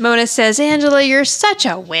 Mona says, Angela, you're such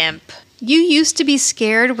a wimp. You used to be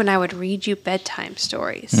scared when I would read you bedtime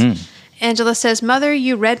stories. Angela says, Mother,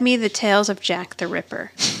 you read me the tales of Jack the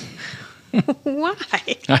Ripper. Why?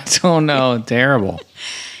 I don't know. Terrible.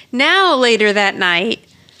 Now, later that night,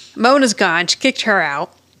 Mona's gone. She kicked her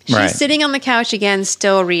out. She's Right. sitting on the couch again,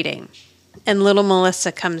 still reading. And little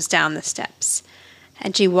Melissa comes down the steps.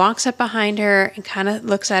 And she walks up behind her and kind of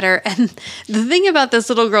looks at her. And the thing about this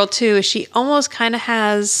little girl, too, is she almost kind of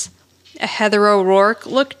has a Heather O'Rourke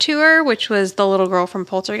look to her, which was the little girl from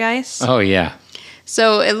Poltergeist. Oh, yeah.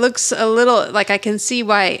 So it looks a little like I can see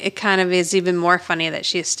why it kind of is even more funny that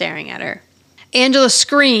she's staring at her. Angela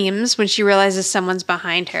screams when she realizes someone's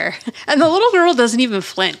behind her. And the little girl doesn't even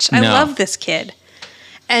flinch. I No. love this kid.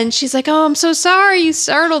 And she's like, "Oh, I'm so sorry. You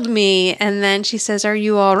startled me." And then she says, "Are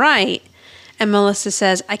you all right?" And Melissa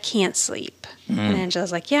says, "I can't sleep." And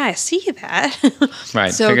Angela's like, "Yeah, I see that."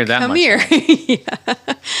 Right, So figured that come much here. Yeah.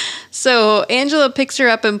 So Angela picks her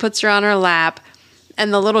up and puts her on her lap.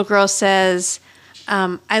 And the little girl says,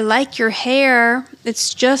 "I like your hair.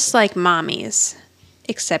 It's just like Mommy's,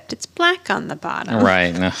 except it's black on the bottom."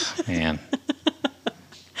 Right. Oh, man.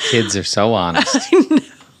 Kids are so honest.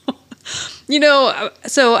 You know,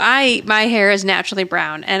 so my hair is naturally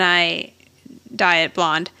brown and I dye it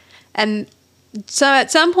blonde. And so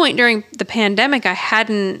at some point during the pandemic, I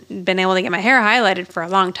hadn't been able to get my hair highlighted for a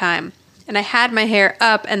long time. And I had my hair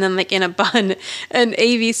up and then like in a bun. And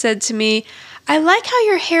Avi said to me, "I like how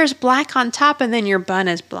your hair's black on top and then your bun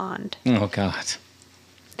is blonde." Oh, God.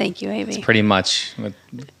 Thank you, Avi. Pretty much what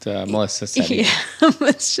Melissa said. Yeah,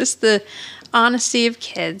 it's just the honesty of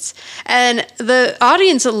kids. And the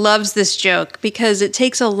audience loves this joke because it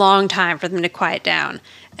takes a long time for them to quiet down.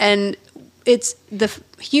 And it's the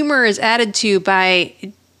humor is added to by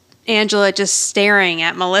Angela just staring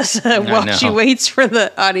at Melissa while she know. waits for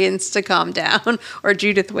the audience to calm down, or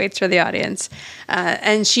Judith waits for the audience.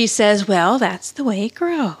 And she says, "Well, that's the way it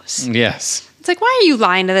grows." Yes. It's like, why are you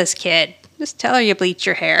lying to this kid? Just tell her you bleach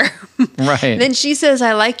your hair. Right. Then she says,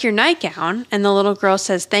 "I like your nightgown." And the little girl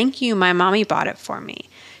says, "Thank you. My mommy bought it for me.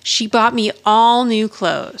 She bought me all new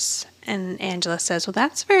clothes." And Angela says, "Well,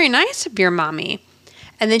 that's very nice of your mommy."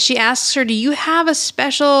 And then she asks her, "Do you have a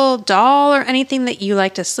special doll or anything that you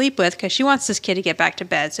like to sleep with?" Because she wants this kid to get back to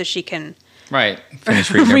bed so she can Right. Finish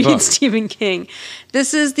reading her read book. Stephen King.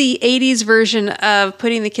 This is the 80s version of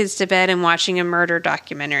putting the kids to bed and watching a murder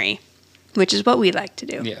documentary, which is what we like to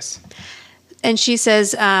do. Yes. And she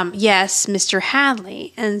says, "Yes, Mr.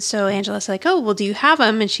 Hadley." And so Angela's like, "Oh, well, do you have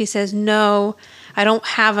him?" And she says, "No, I don't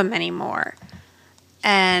have him anymore."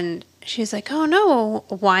 And she's like, "Oh, no,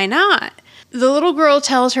 why not?" The little girl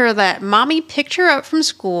tells her that Mommy picked her up from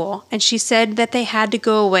school and she said that they had to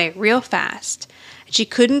go away real fast. She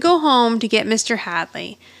couldn't go home to get Mr.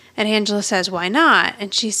 Hadley. And Angela says, "Why not?"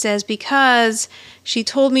 And she says, "Because she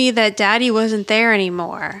told me that Daddy wasn't there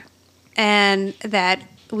anymore and that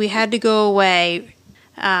we had to go away."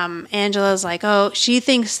 Angela's like, "Oh," she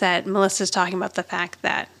thinks that Melissa's talking about the fact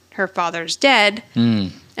that her father's dead.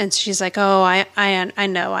 And she's like, "Oh, I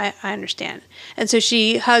know, I understand." And so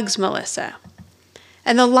she hugs Melissa.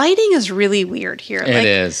 And the lighting is really weird here. It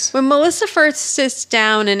is. When Melissa first sits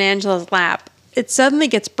down in Angela's lap, it suddenly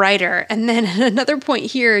gets brighter. And then at another point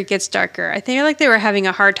here, it gets darker. I think like they were having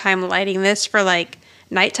a hard time lighting this for like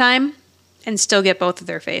nighttime and still get both of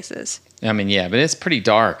their faces. I mean, yeah, but it's pretty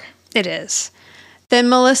dark. It is. Then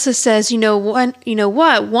Melissa says, you know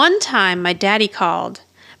what? One time my daddy called,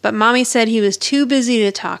 but Mommy said he was too busy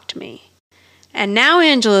to talk to me." And now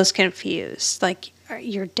Angela's confused. Like,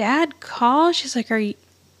 "Your dad called?" She's like, are you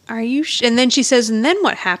and then she says, "And then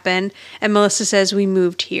what happened?" And Melissa says, "We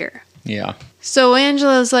moved here." Yeah. So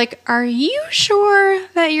Angela's like, "Are you sure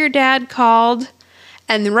that your dad called?"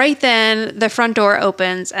 And right then the front door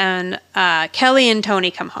opens and Kelly and Tony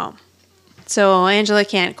come home. So Angela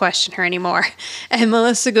can't question her anymore. And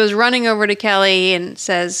Melissa goes running over to Kelly and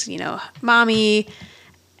says, "Mommy."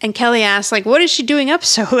 And Kelly asks, like, "What is she doing up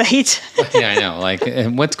so late?" Yeah, I know. Like,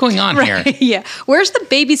 what's going on here? Yeah. "Where's the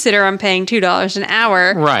babysitter I'm paying $2 an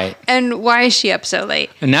hour?" Right. "And why is she up so late?"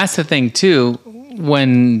 And that's the thing, too.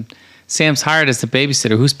 When Sam's hired as the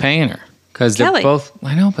babysitter, who's paying her? Because they're Kelly. both,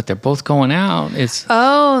 I know, but they're both going out. It's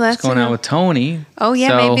That's going out with Tony. Oh, yeah.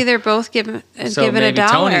 So- Maybe they're both given So a maybe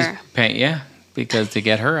dollar. Tony's paying, yeah, because to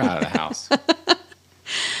get her out of the house.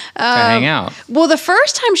 To hang out. Well, the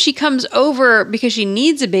first time she comes over because she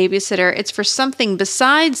needs a babysitter, it's for something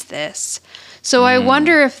besides this. So I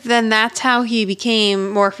wonder if then that's how he became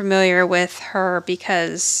more familiar with her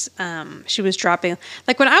because she was dropping.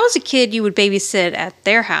 Like when I was a kid, you would babysit at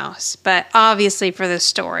their house. But obviously for this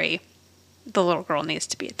story, the little girl needs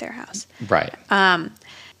to be at their house. Right.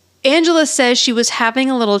 Angela says she was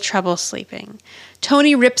having a little trouble sleeping.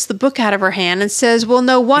 Tony rips the book out of her hand and says, "Well,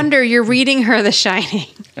 no wonder you're reading her The Shining."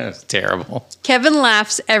 That's terrible. Kevin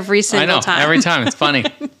laughs every I single know. time. Every time. It's funny.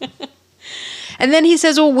 And then he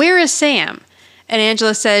says, well, where is Sam? And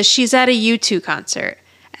Angela says, she's at a U2 concert.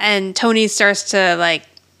 And Tony starts to like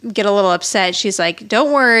get a little upset. She's like,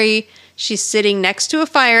 don't worry. She's sitting next to a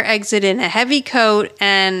fire exit in a heavy coat.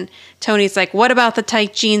 And Tony's like, what about the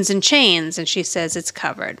tight jeans and chains? And she says, it's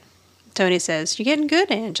covered. Tony says, you're getting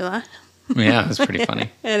good, Angela. Yeah, that's pretty funny.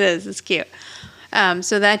 It is. It's cute.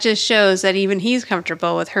 So that just shows that even he's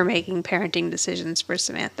comfortable with her making parenting decisions for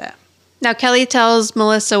Samantha. Now, Kelly tells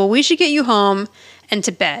Melissa, well, we should get you home and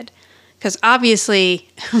to bed. Because obviously,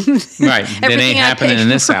 Right. That ain't happening in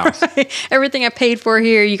this house. Everything I paid for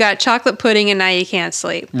here, you got chocolate pudding and now you can't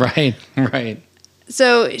sleep. Right. Right.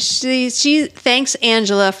 So she thanks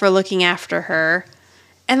Angela for looking after her.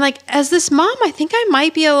 And like, as this mom, I think I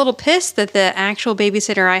might be a little pissed that the actual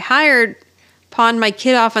babysitter I hired pawned my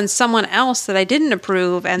kid off on someone else that I didn't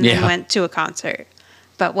approve and then went to a concert.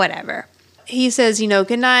 But whatever. He says,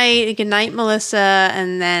 good night, Melissa.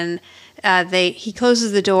 And then he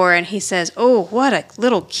closes the door and he says, oh, what a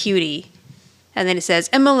little cutie. And then he says,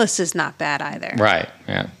 and Melissa's not bad either. Right.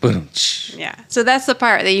 Yeah. Boom. Yeah. So that's the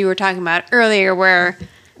part that you were talking about earlier where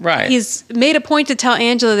Right. he's made a point to tell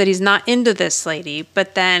Angela that he's not into this lady,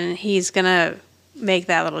 but then he's going to make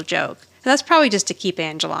that little joke. And that's probably just to keep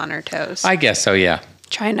Angela on her toes. I guess so, yeah.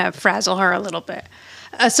 Trying to frazzle her a little bit.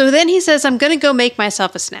 So then he says, I'm going to go make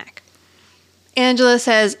myself a snack. Angela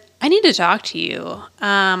says, I need to talk to you.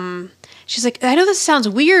 She's like, I know this sounds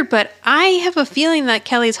weird, but I have a feeling that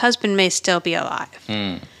Kelly's husband may still be alive.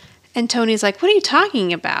 And Tony's like, what are you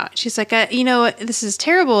talking about? She's like, this is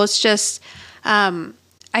terrible. It's just,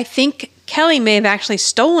 I think Kelly may have actually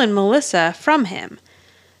stolen Melissa from him.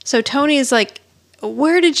 So Tony's like,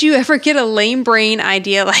 where did you ever get a lame brain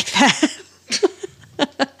idea like that?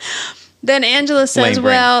 Then Angela says,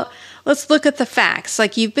 well, let's look at the facts.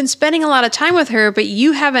 Like, you've been spending a lot of time with her, but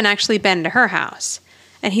you haven't actually been to her house.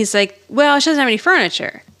 And he's like, well, she doesn't have any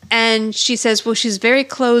furniture. And she says, well, she's very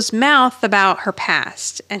closed-mouthed about her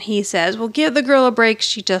past. And he says, well, give the girl a break.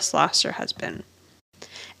 She just lost her husband.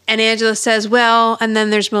 And Angela says, well, and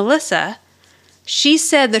then there's Melissa. She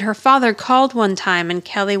said that her father called one time and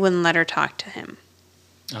Kelly wouldn't let her talk to him.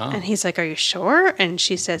 Oh. And he's like, are you sure? And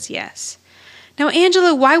she says, yes. Now,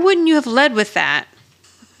 Angela, why wouldn't you have led with that?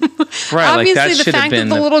 Right, obviously, like that the fact that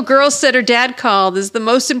the little girl said her dad called is the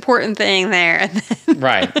most important thing there.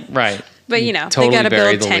 Right. But, they got to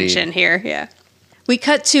build tension here. Yeah. We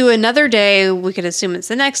cut to another day. We could assume it's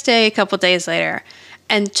the next day, a couple days later.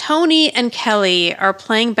 And Tony and Kelly are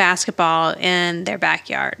playing basketball in their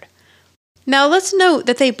backyard. Now, let's note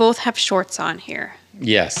that they both have shorts on here.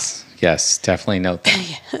 Yes, definitely note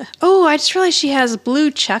that. Oh, I just realized she has blue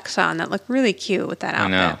Chucks on that look really cute with that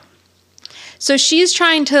outfit. I know. So she's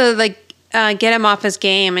trying to get him off his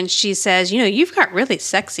game, and she says, you've got really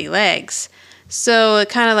sexy legs. So it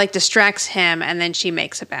kind of distracts him, and then she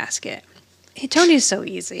makes a basket. Hey, Tony's so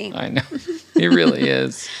easy. I know. He really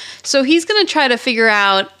is. So he's going to try to figure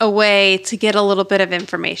out a way to get a little bit of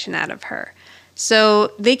information out of her.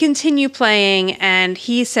 So they continue playing, and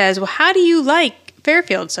he says, well, how do you like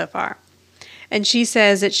Fairfield so far? And she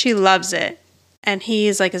says that she loves it. And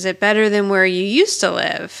he's like, is it better than where you used to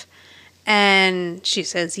live? And she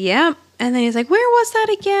says, yeah. And then he's like, where was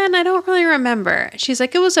that again? I don't really remember. She's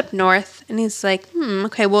like, it was up north. And he's like,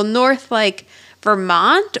 okay, well, north like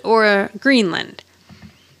Vermont or Greenland?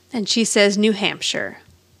 And she says, New Hampshire.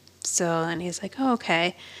 So, and he's like, oh,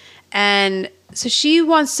 okay. And so she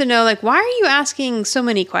wants to know, why are you asking so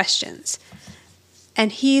many questions?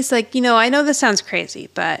 And he's like, I know this sounds crazy,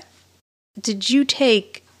 but did you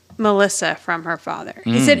take Melissa from her father?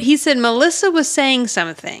 He said Melissa was saying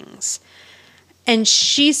some things. And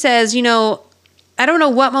she says, I don't know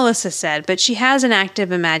what Melissa said, but she has an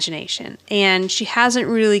active imagination. And she hasn't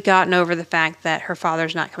really gotten over the fact that her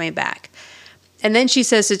father's not coming back. And then she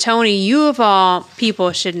says to Tony, you of all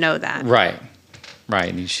people should know that. Right.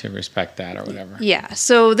 You should respect that or whatever. Yeah.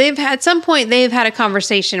 So at some point they've had a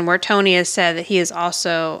conversation where Tony has said that he is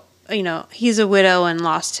also, he's a widow and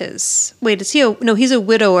lost his, he's a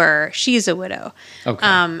widower. She's a widow. Okay.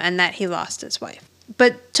 And that he lost his wife.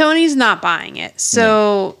 But Tony's not buying it.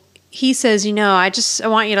 So he says, I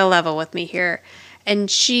want you to level with me here. And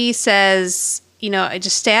she says, I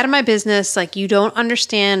just stay out of my business. You don't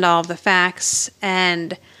understand all of the facts.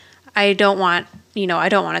 And I don't want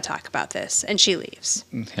to talk about this. And she leaves.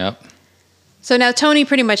 Yep. So now Tony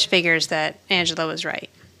pretty much figures that Angela was right.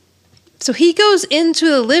 So he goes into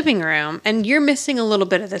the living room, and you're missing a little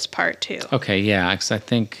bit of this part too. Okay, yeah, because I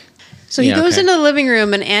think... So he goes into the living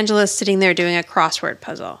room, and Angela's sitting there doing a crossword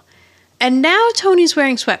puzzle. And now Tony's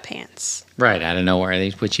wearing sweatpants. Right, out of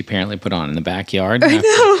nowhere, which he apparently put on in the backyard. I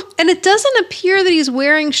know. And it doesn't appear that he's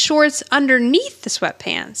wearing shorts underneath the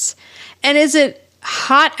sweatpants. And is it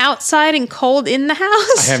hot outside and cold in the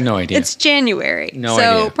house? I have no idea. It's January. No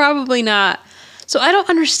so idea. Probably not. So I don't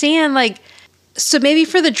understand, so maybe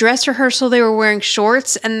for the dress rehearsal they were wearing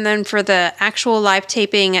shorts, and then for the actual live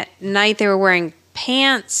taping at night they were wearing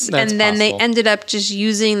pants. That's and then they possible. ended up just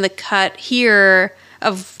using the cut here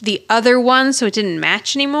of the other one so it didn't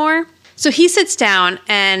match anymore. So he sits down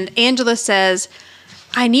and Angela says,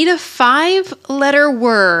 I need a 5-letter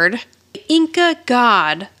word, Inca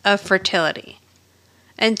god of fertility.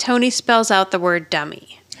 And Tony spells out the word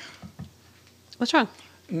dummy. What's wrong?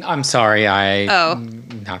 I'm sorry, Oh.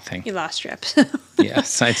 Nothing. You lost your episode.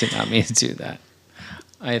 Yes, I did not mean to do that.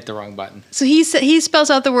 I hit the wrong button. So he spells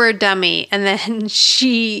out the word dummy, and then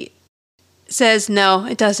she says, no,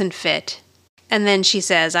 it doesn't fit. And then she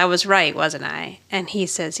says, I was right, wasn't I? And he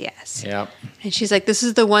says, yes. Yep. And she's like, this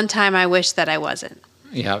is the one time I wish that I wasn't.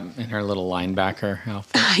 Yep, in her little linebacker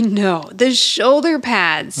outfit. I know. The shoulder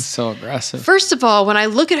pads. So aggressive. First of all, when I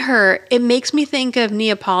look at her, it makes me think of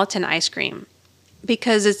Neapolitan ice cream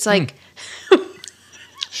because it's like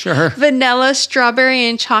Sure. vanilla, strawberry,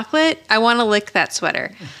 and chocolate. I want to lick that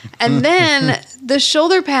sweater. And then the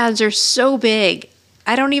shoulder pads are so big.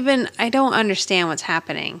 I don't understand what's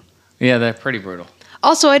happening. Yeah, they're pretty brutal.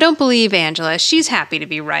 Also, I don't believe Angela. She's happy to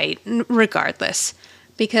be right, regardless,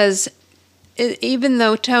 because even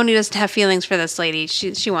though Tony doesn't have feelings for this lady,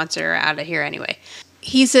 she wants her out of here anyway.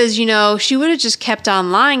 He says, she would have just kept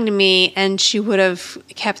on lying to me, and she would have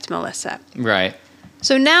kept Melissa. Right.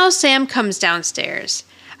 So now Sam comes downstairs.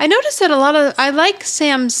 I noticed that I like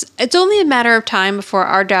Sam's. It's only a matter of time before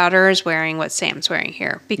our daughter is wearing what Sam's wearing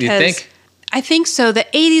here. Because You think? I think so. The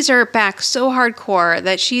 80s are back so hardcore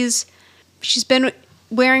that she's been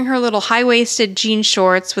wearing her little high-waisted jean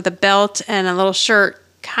shorts with a belt and a little shirt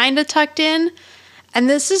kind of tucked in. And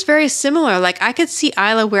this is very similar. Like, I could see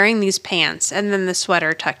Isla wearing these pants and then the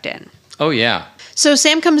sweater tucked in. Oh, yeah. So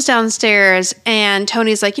Sam comes downstairs and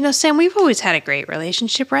Tony's like, Sam, we've always had a great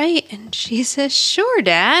relationship, right? And she says, sure,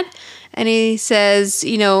 Dad. And he says,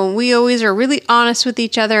 we always are really honest with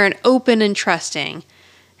each other and open and trusting.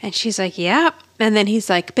 And she's like, yeah. And then he's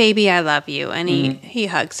like, baby, I love you. And he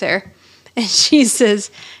hugs her. And she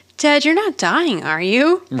says, Dad, you're not dying, are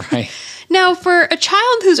you? Right. Now, for a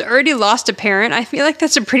child who's already lost a parent, I feel like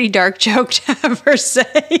that's a pretty dark joke to have her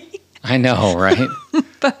say. I know, right?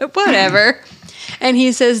 But whatever. And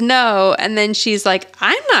he says no. And then she's like,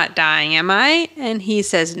 I'm not dying, am I? And he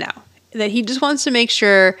says no. That he just wants to make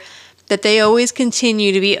sure that they always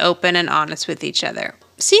continue to be open and honest with each other.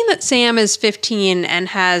 Seeing that Sam is 15 and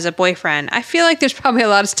has a boyfriend, I feel like there's probably a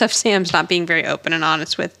lot of stuff Sam's not being very open and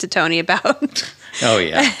honest with to Tony about. Oh,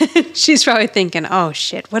 yeah. She's probably thinking, oh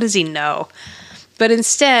shit, what does he know? But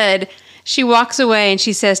instead, she walks away and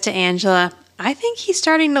she says to Angela, I think he's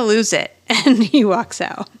starting to lose it. And he walks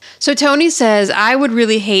out. So Tony says, I would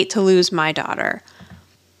really hate to lose my daughter.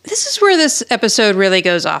 This is where this episode really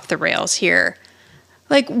goes off the rails here.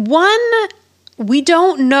 Like, one, we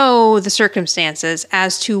don't know the circumstances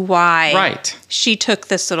as to why she took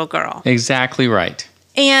this little girl. Exactly right.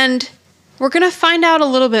 And we're going to find out a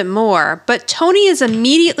little bit more. But Tony is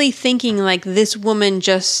immediately thinking like this woman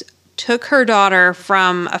just took her daughter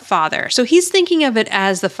from a father. So he's thinking of it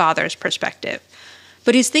as the father's perspective.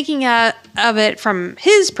 But he's thinking of it from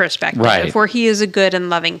his perspective, where he is a good and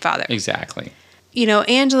loving father. Exactly.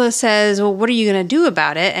 Angela says, well, what are you going to do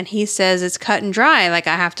about it? And he says, it's cut and dry. Like,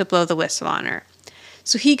 I have to blow the whistle on her.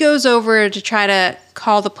 So he goes over to try to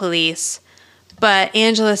call the police. But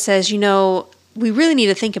Angela says, we really need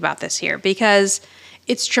to think about this here because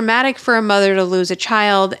it's traumatic for a mother to lose a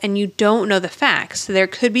child and you don't know the facts. There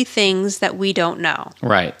could be things that we don't know.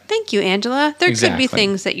 Right. Thank you, Angela. There could be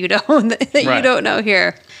things that you don't you don't know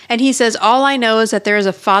here. And he says, all I know is that there is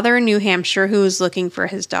a father in New Hampshire who is looking for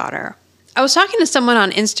his daughter. I was talking to someone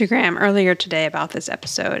on Instagram earlier today about this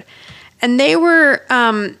episode, and they were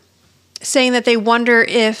saying that they wonder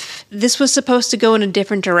if this was supposed to go in a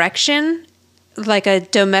different direction, like a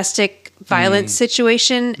domestic violence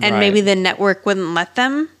situation, and maybe the network wouldn't let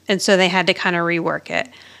them, and so they had to kind of rework it.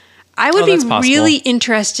 I would be really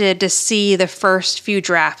interested to see the first few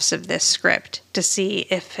drafts of this script to see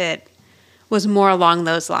if it was more along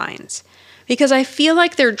those lines. Because I feel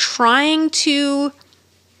like they're trying to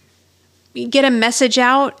get a message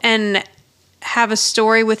out and have a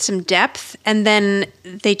story with some depth, and then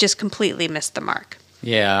they just completely missed the mark.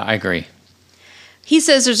 Yeah, I agree. He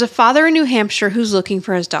says there's a father in New Hampshire who's looking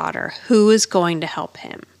for his daughter. Who is going to help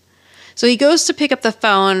him? So he goes to pick up the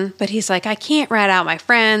phone, but he's like, I can't rat out my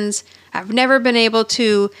friends. I've never been able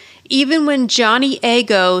to, even when Johnny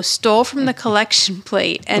Ego stole from the collection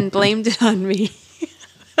plate and blamed it on me.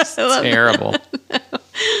 Terrible.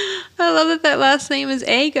 I love that last name is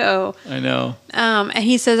Ego. I know. And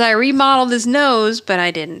he says, I remodeled his nose, but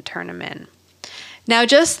I didn't turn him in. Now,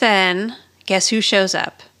 just then, guess who shows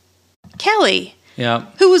up? Kelly,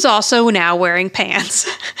 who was also now wearing pants.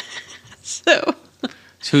 So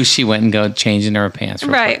she went and go changing her pants.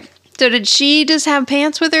 Right. Quick. So did she just have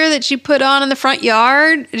pants with her that she put on in the front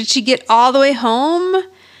yard? Did she get all the way home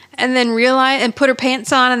and then realize and put her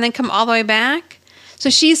pants on and then come all the way back? So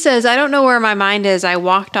she says, I don't know where my mind is. I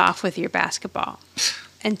walked off with your basketball.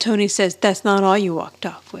 And Tony says, that's not all you walked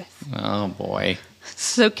off with. Oh, boy.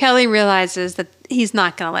 So Kelly realizes that he's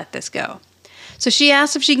not going to let this go. So she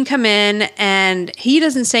asks if she can come in, and he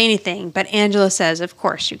doesn't say anything, but Angela says, of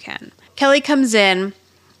course you can. Kelly comes in,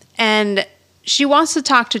 and she wants to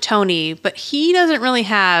talk to Tony, but he doesn't really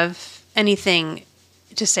have anything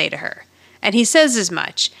to say to her. And he says as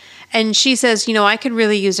much. And she says, I could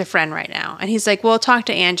really use a friend right now. And he's like, well, talk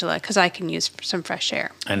to Angela because I can use some fresh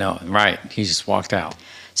air. I know. Right. He just walked out.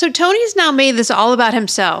 So Tony's now made this all about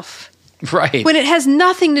himself. Right. When it has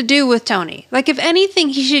nothing to do with Tony. Like, if anything,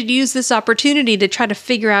 he should use this opportunity to try to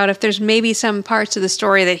figure out if there's maybe some parts of the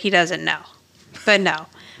story that he doesn't know. But no.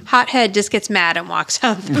 Hothead just gets mad and walks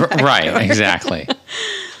out the back Right. door. Exactly.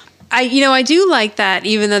 I do like that,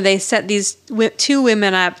 even though they set these two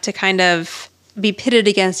women up to kind of be pitted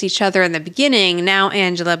against each other in the beginning, now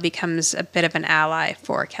Angela becomes a bit of an ally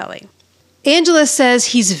for Kelly. Angela says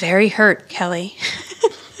he's very hurt, Kelly.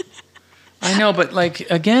 I know, but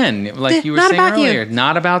again, like you were saying earlier,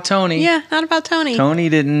 not about Tony. Yeah, not about Tony. Tony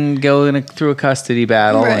didn't go through a custody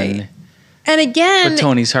battle. Right. And again, but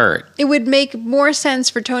Tony's hurt. It would make more sense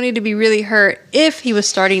for Tony to be really hurt if he was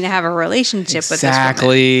starting to have a relationship with this woman.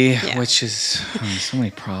 Exactly, Yeah. which is so many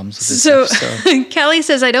problems with this episode. So Kelly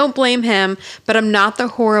says, I don't blame him, but I'm not the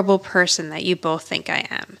horrible person that you both think I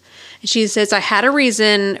am. And she says, I had a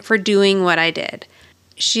reason for doing what I did.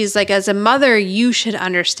 She's like, as a mother, you should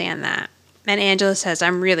understand that. And Angela says,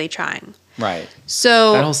 I'm really trying. Right.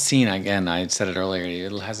 So that whole scene, again, I said it earlier,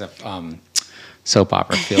 it has a soap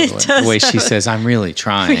opera feel to it. The way she says, I'm really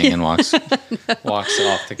trying, and walks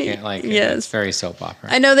off the can. Yes. It's very soap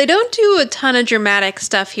opera. I know they don't do a ton of dramatic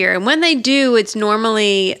stuff here. And when they do, it's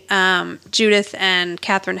normally Judith and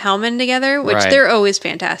Katherine Hellman together, which they're always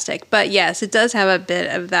fantastic. But yes, it does have a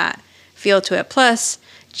bit of that feel to it. Plus,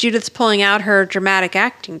 Judith's pulling out her dramatic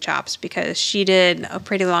acting chops because she did a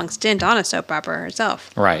pretty long stint on a soap opera herself.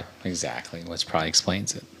 Right, exactly, which probably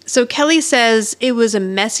explains it. So Kelly says it was a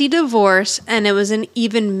messy divorce and it was an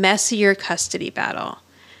even messier custody battle.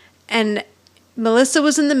 And Melissa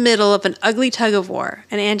was in the middle of an ugly tug of war.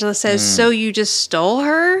 And Angela says, so you just stole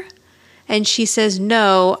her? And she says,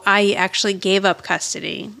 no, I actually gave up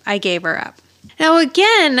custody. I gave her up. Now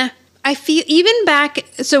again, I feel even back,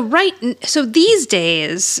 so these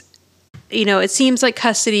days, it seems like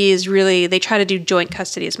custody is really, they try to do joint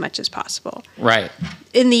custody as much as possible. Right.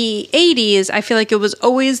 In the 80s, I feel like it was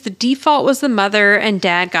always the default was the mother and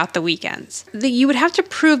dad got the weekends. You would have to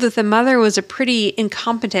prove that the mother was a pretty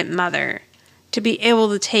incompetent mother to be able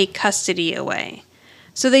to take custody away.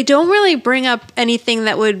 So they don't really bring up anything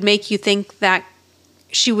that would make you think that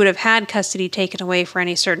she would have had custody taken away for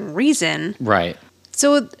any certain reason. Right.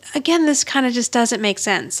 So again, this kind of just doesn't make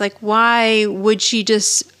sense. Like, why would she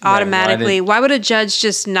just automatically, why would a judge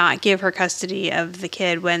just not give her custody of the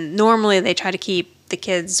kid when normally they try to keep the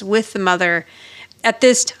kids with the mother at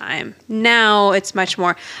this time? Now it's much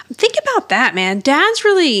more. Think about that, man. Dad's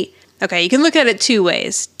really, okay, you can look at it two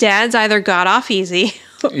ways. Dad's either got off easy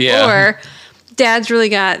or dad's really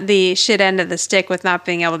got the shit end of the stick with not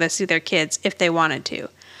being able to see their kids if they wanted to.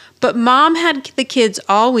 But mom had the kids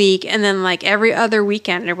all week, and then like every other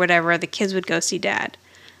weekend or whatever, the kids would go see dad.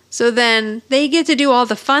 So then they get to do all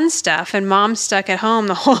the fun stuff, and mom's stuck at home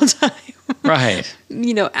the whole time. Right.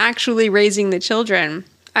 Actually raising the children.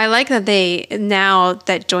 I like that now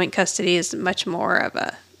that joint custody is much more of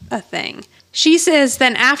a thing. She says,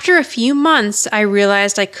 then after a few months, I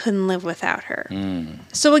realized I couldn't live without her.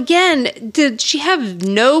 So again, did she have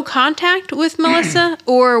no contact with Melissa,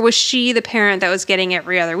 or was she the parent that was getting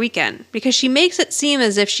every other weekend? Because she makes it seem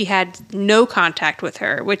as if she had no contact with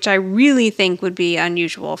her, which I really think would be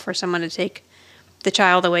unusual for someone to take the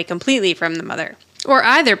child away completely from the mother, or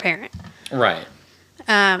either parent. Right.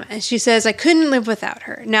 And she says, I couldn't live without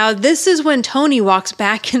her. Now, this is when Tony walks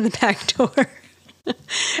back in the back door.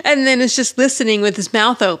 And then is just listening with his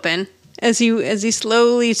mouth open as he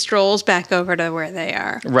slowly strolls back over to where they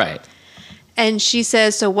are. Right. And she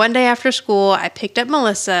says, so one day after school, I picked up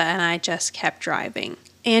Melissa and I just kept driving.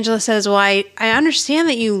 Angela says, well, I understand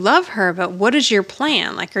that you love her, but what is your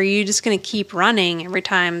plan? Like, are you just going to keep running every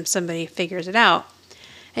time somebody figures it out?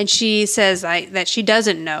 And she says that she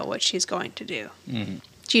doesn't know what she's going to do. Mm-hmm.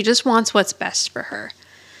 She just wants what's best for her.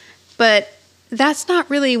 But that's not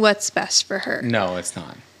really what's best for her. No, it's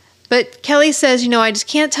not. But Kelly says, I just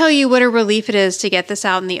can't tell you what a relief it is to get this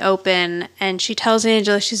out in the open. And she tells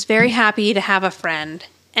Angela she's very happy to have a friend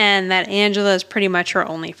and that Angela is pretty much her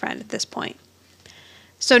only friend at this point.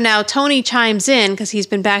 So now Tony chimes in because he's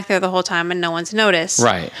been back there the whole time and no one's noticed.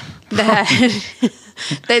 Right. That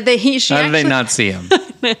How did they not see him?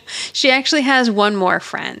 She actually has one more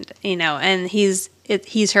friend, and he's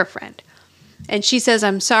her friend. And she says,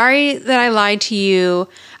 I'm sorry that I lied to you.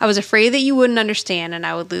 I was afraid that you wouldn't understand and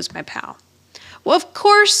I would lose my pal. Well, of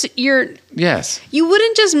course, Yes. You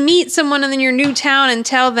wouldn't just meet someone in your new town and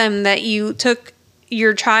tell them that you took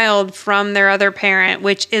your child from their other parent,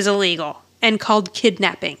 which is illegal and called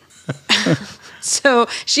kidnapping. So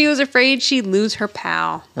she was afraid she'd lose her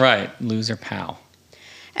pal. Right. Lose her pal.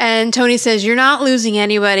 And Tony says, you're not losing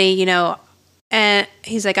anybody, And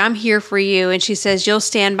he's like, I'm here for you. And she says, you'll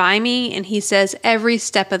stand by me. And he says, every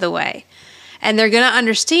step of the way. And they're going to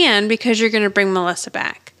understand because you're going to bring Melissa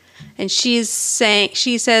back. And she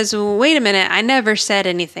says, well, wait a minute. I never said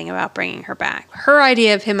anything about bringing her back. Her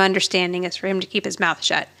idea of him understanding is for him to keep his mouth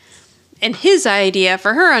shut. And his idea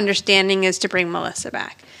for her understanding is to bring Melissa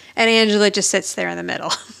back. And Angela just sits there in the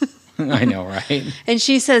middle. I know, right? And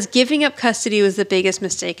she says, giving up custody was the biggest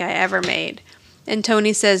mistake I ever made. And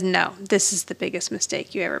Tony says, no, this is the biggest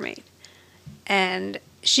mistake you ever made. And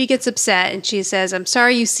she gets upset and she says, I'm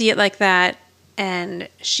sorry you see it like that. And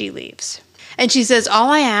she leaves. And she says, all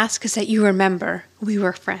I ask is that you remember we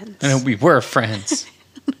were friends. And we were friends.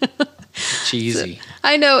 Cheesy.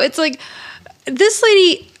 I know. It's like, this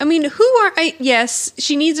lady, yes,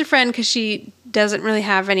 she needs a friend because she doesn't really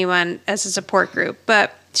have anyone as a support group.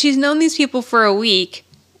 But she's known these people for a week.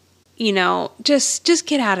 Just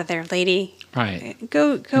get out of there, lady. Right.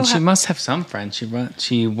 Go. And she must have some friends.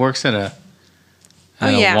 She works at a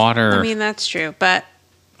yeah. water. I mean, that's true. But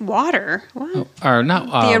water? What? Or not.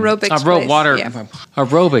 The aerobics place. Water. Yeah.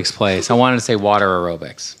 Aerobics place. I wanted to say water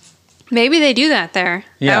aerobics. Maybe they do that there.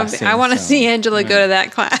 Yeah. I want to see Angela go to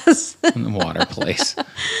that class. The water place.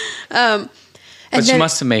 But she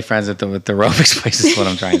must have made friends with the aerobics place is what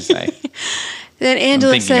I'm trying to say. Then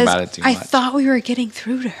Angela says, I much. thought we were getting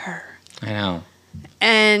through to her. I know.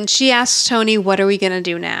 And she asks Tony, what are we going to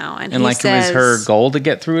do now? And he says, is her goal to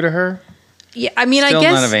get through to her? Yeah, I mean, Still I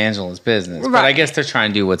guess. none of Angela's business. Right. But I guess they're trying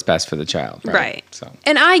to do what's best for the child. Right. So.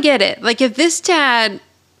 And I get it. Like, if this dad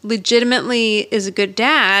legitimately is a good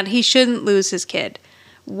dad, he shouldn't lose his kid.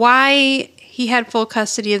 Why he had full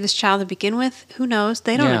custody of this child to begin with, who knows?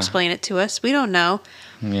 They don't explain it to us. We don't know.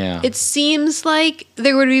 Yeah. It seems like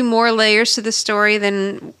there would be more layers to the story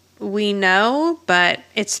than we know, but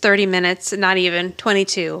it's 30 minutes, not even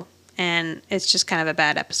 22, and it's just kind of a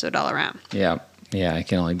bad episode all around. Yeah. Yeah, I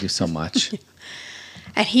can only do so much.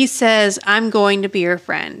 And he says, I'm going to be your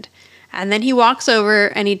friend. And then he walks over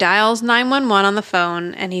and he dials 911 on the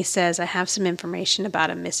phone and he says, I have some information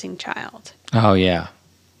about a missing child. Oh, yeah.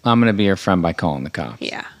 I'm going to be your friend by calling the cops.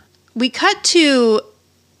 Yeah. We cut to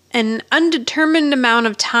an undetermined amount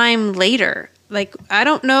of time later. Like, I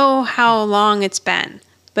don't know how long it's been,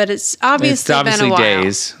 but it's obviously been a while.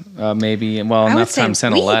 Days, maybe. Well, I enough time to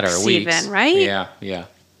send a letter. Weeks even, right? Yeah, yeah.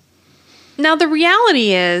 Now, the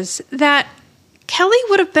reality is that Kelly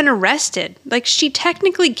would have been arrested. Like, she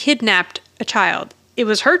technically kidnapped a child. It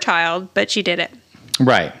was her child, but she did it.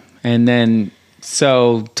 Right. And then,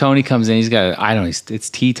 so Tony comes in. He's got, it's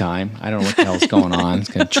tea time. I don't know what the hell's going on. He's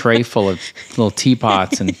got a tray full of little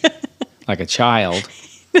teapots and like a child.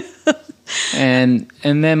 And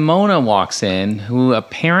then Mona walks in, who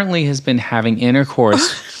apparently has been having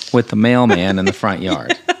intercourse with the mailman in the front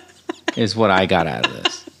yard, is what I got out of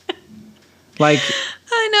this. Like,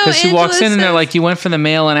 I know, because she walks in and they're like, "You went for the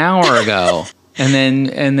mail an hour ago," and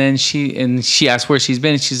then she asks where she's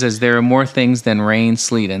been. And she says, "There are more things than rain,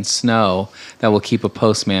 sleet, and snow that will keep a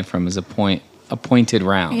postman from his appointed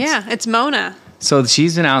rounds." Yeah, it's Mona. So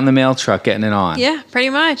she's been out in the mail truck getting it on. Yeah,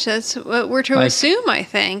 pretty much. That's what we're to assume, I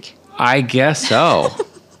think. I guess so.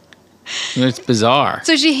 It's bizarre.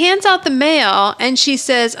 So she hands out the mail and she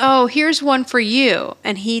says, oh, here's one for you.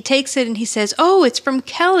 And he takes it and he says, oh, it's from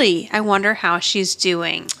Kelly. I wonder how she's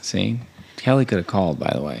doing. See? Kelly could have called,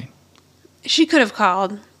 by the way. She could have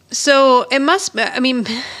called. So it must,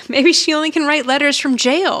 maybe she only can write letters from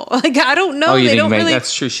jail. Like, I don't know. Oh, you they think don't really,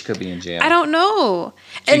 that's true. She could be in jail. I don't know.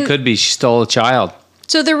 She could be. She stole a child.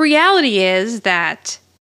 So the reality is that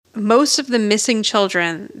most of the missing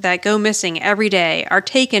children that go missing every day are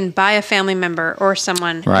taken by a family member or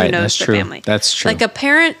someone who knows that's the true. family. That's true. Like a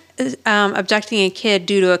parent abducting a kid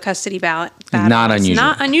due to a custody battle Not is unusual.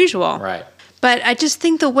 not unusual. Right. But I just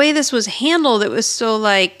think the way this was handled, it was so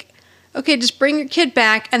like, okay, just bring your kid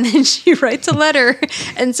back. And then she writes a letter.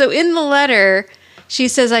 And so in the letter, she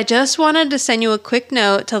says, I just wanted to send you a quick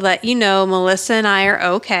note to let you know Melissa and I are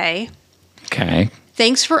okay. Okay.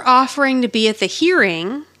 Thanks for offering to be at the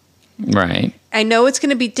hearing. Right. I know it's going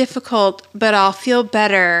to be difficult, but I'll feel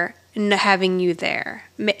better having you there.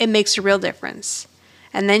 It makes a real difference.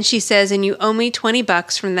 And then she says, and you owe me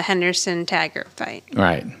 $20 from the Henderson Taggart fight.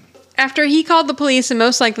 Right. After he called the police and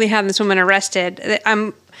most likely had this woman arrested,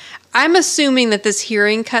 I'm assuming that this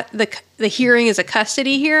hearing, the hearing is a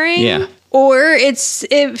custody hearing. Yeah. Or it's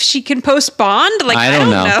if she can post bond. Like I don't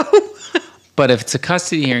know. But if it's a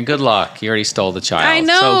custody hearing, good luck. You already stole the child. I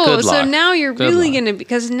know. So good luck. So now you're Good really luck. going to,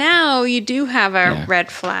 because now you do have a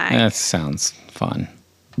red flag. That sounds fun.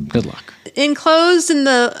 Good luck. Enclosed in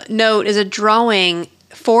the note is a drawing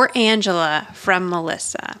for Angela from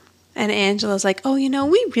Melissa. And Angela's like, oh,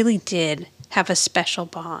 we really did have a special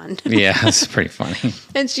bond. Yeah, that's pretty funny.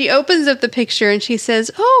 And she opens up the picture and she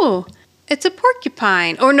says, oh, it's a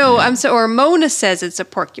porcupine. Or no, or Mona says it's a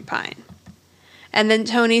porcupine. And then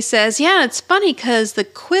Tony says, yeah, it's funny because the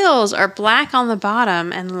quills are black on the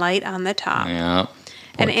bottom and light on the top. Yeah.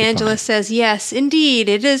 And Angela says, yes, indeed,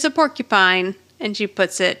 it is a porcupine. And she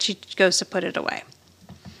goes to put it away.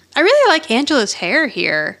 I really like Angela's hair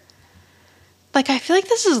here. Like, I feel like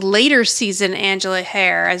this is later season Angela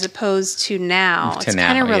hair as opposed to now. It's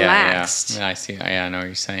kind of relaxed. Yeah, I see. Yeah, I know what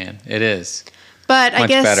you're saying. It is. But I Much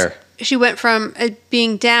guess better. she went from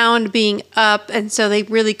being down to being up, and so they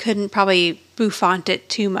really couldn't probably bouffant it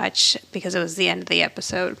too much because it was the end of the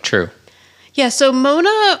episode. True. Yeah, so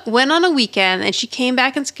Mona went on a weekend, and she came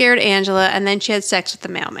back and scared Angela, and then she had sex with the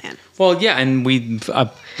mailman. Well, yeah, and we're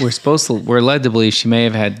led to believe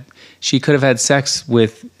she could have had sex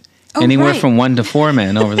with anywhere from 1 to 4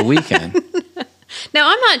 men over the weekend.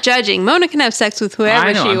 Now, I'm not judging. Mona can have sex with whoever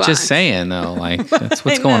I know, she wants. I'm just saying, though, like, that's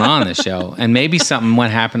what's going on in the show. And maybe something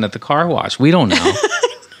happened at the car wash. We don't know.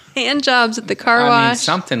 Hand jobs at the car I wash. mean,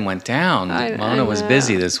 something went down. I Mona was know.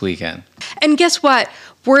 busy this weekend. And guess what?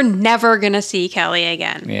 We're never going to see Kelly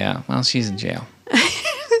again. Yeah, well, she's in jail.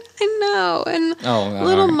 I know. And all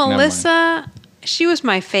little right, never Melissa, she was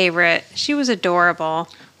my favorite. She was adorable.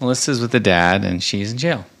 Melissa's with the dad, and she's in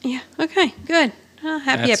jail. Yeah. Okay. Good.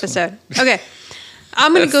 Happy That's episode. Okay.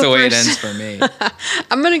 I'm going to That's go the way first. it ends for me.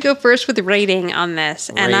 I'm going to go first with the rating on this,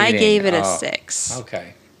 and I Rating. gave it a Oh, 6.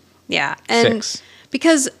 Okay. Yeah. And 6.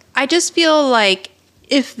 because I just feel like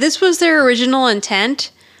if this was their original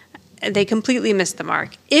intent, they completely missed the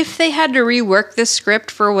mark. If they had to rework this script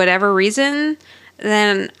for whatever reason,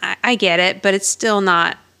 then I get it, but it's still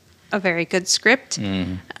not a very good script.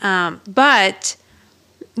 But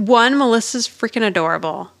one, Melissa's freaking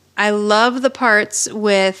adorable. I love the parts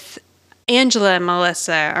with Angela and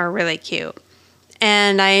Melissa are really cute.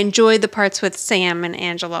 And I enjoyed the parts with Sam and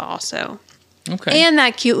Angela also. Okay. And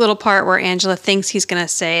that cute little part where Angela thinks he's going to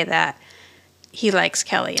say that he likes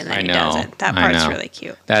Kelly and then I he know. doesn't. That I part's know. really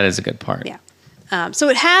cute. That is a good part. Yeah. So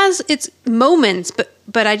it has its moments,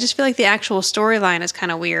 but I just feel like the actual storyline is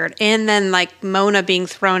kind of weird. And then like Mona being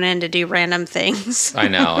thrown in to do random things. I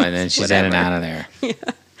know, and then she's in and out of there.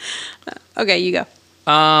 Okay, you go.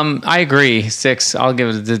 I agree. 6. I'll give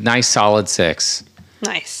it a nice solid 6.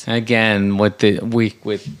 Nice. Again, with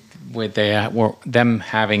them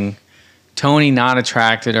having Tony not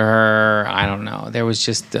attracted to her. I don't know. There was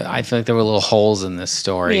just I feel like there were little holes in this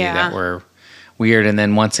story that were weird, and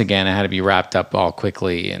then once again it had to be wrapped up all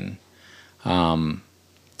quickly, and I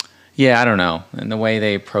don't know. And the way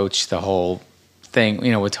they approached the whole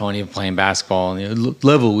thing, with Tony playing basketball and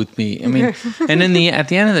level with me. I mean, and at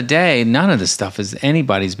the end of the day, none of this stuff is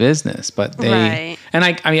anybody's business. But they and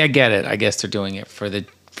I get it. I guess they're doing it for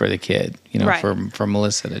the kid, for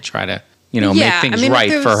Melissa to try to make things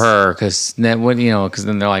right for her, because then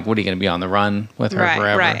then they're like, what are you going to be on the run with her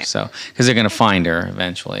forever? Right. So because they're going to find her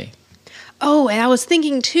eventually. Oh, and I was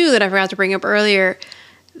thinking too that I forgot to bring up earlier.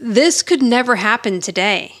 This could never happen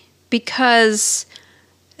today because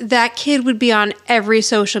that kid would be on every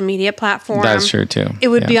social media platform. That's true too. It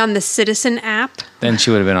would be on the Citizen app. Then she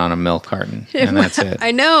would have been on a milk carton, and that's it. I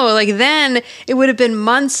know. Like then it would have been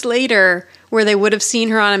months later where they would have seen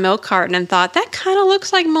her on a milk carton and thought, that kind of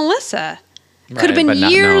looks like Melissa. Could have been but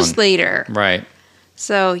not years known. later. Right.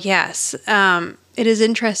 So yes, it is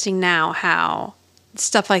interesting now how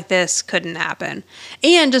stuff like this couldn't happen.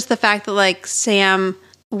 And just the fact that like Sam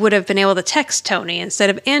would have been able to text Tony instead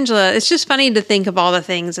of Angela. It's just funny to think of all the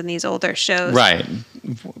things in these older shows. Right.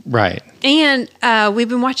 And we've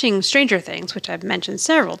been watching Stranger Things, which I've mentioned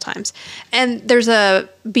several times. And there's a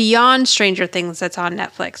Beyond Stranger Things that's on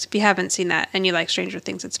Netflix. If you haven't seen that and you like Stranger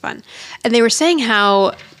Things, it's fun. And they were saying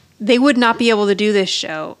how they would not be able to do this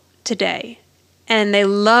show today. And they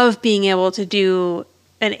love being able to do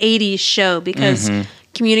an 80s show because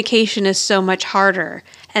communication is so much harder.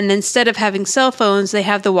 And instead of having cell phones, they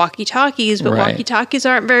have the walkie-talkies, but Right. walkie-talkies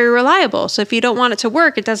aren't very reliable. So if you don't want it to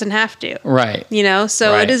work, it doesn't have to. Right. You know,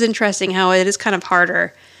 so Right. it is interesting how it is kind of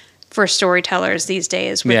harder for storytellers these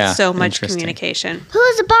days with Yeah, so much interesting. communication.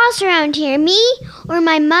 Who's the boss around here? Me? Or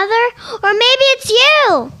my mother? Or maybe it's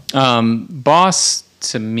you? Boss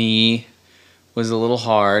to me was a little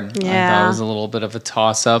hard. I thought Yeah. it was a little bit of a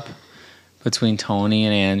toss-up between Tony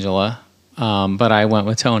and Angela, but I went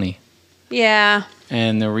with Tony. Yeah.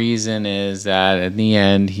 And the reason is that at the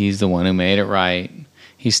end, he's the one who made it right.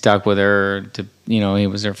 He stuck with her to, he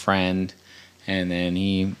was her friend. And then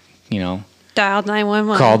he, Dialed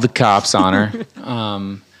 911. called the cops on her.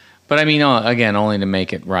 But I mean, again, only to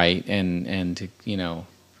make it right and to,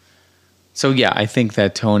 So yeah, I think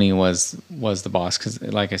that Tony was the boss because,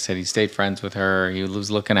 like I said, he stayed friends with her. He was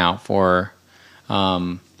looking out for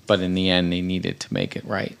her. But in the end, he needed to make it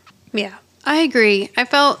right. Yeah. I agree. I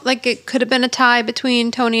felt like it could have been a tie between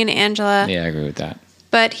Tony and Angela. Yeah, I agree with that.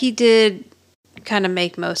 But he did kind of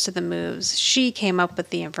make most of the moves. She came up with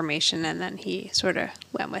the information and then he sort of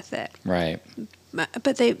went with it. Right.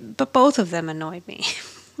 But both of them annoyed me.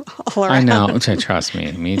 All around. I know. Trust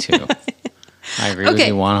me. Me too. I agree with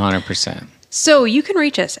you 100%. So you can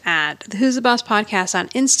reach us at the Who's the Boss Podcast on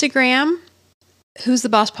Instagram, Who's the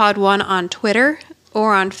Boss Pod 1 on Twitter,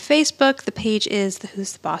 or on Facebook. The page is the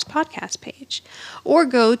Who's the Boss Podcast page. Or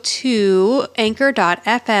go to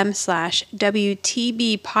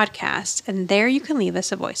anchor.fm/WTB podcast, and there you can leave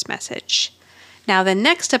us a voice message. Now, the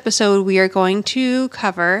next episode we are going to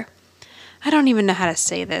cover, I don't even know how to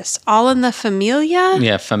say this, All in the Familia?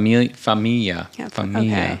 Yeah, familia. Yeah,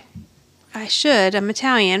 Familia. okay. I should. I'm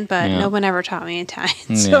Italian, but Yeah. no one ever taught me Italian,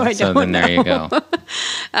 Yeah, so I don't then know. there you go.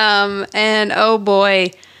 And oh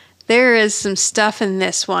boy, there is some stuff in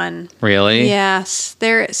this one. Really? Yes.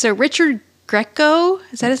 So Richard Greco,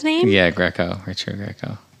 is that his name? Yeah, Richard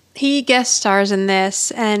Greco. He guest stars in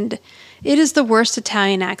this, and it is the worst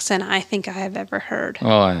Italian accent I think I have ever heard.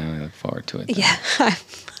 Oh, I look forward to it. then. Yeah.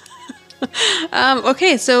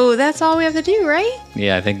 Okay, so that's all we have to do, right?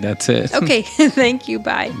 Yeah, I think that's it. Okay, thank you.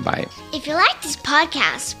 Bye. Bye. If you like this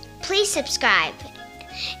podcast, please subscribe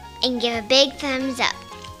and give a big thumbs up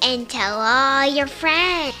and tell all your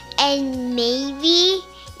friends. And maybe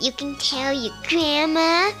you can tell your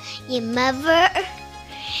grandma, your mother,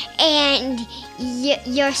 and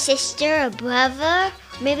your sister or brother.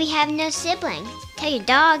 Maybe you have no siblings. Tell your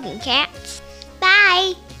dog and cats.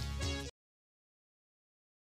 Bye.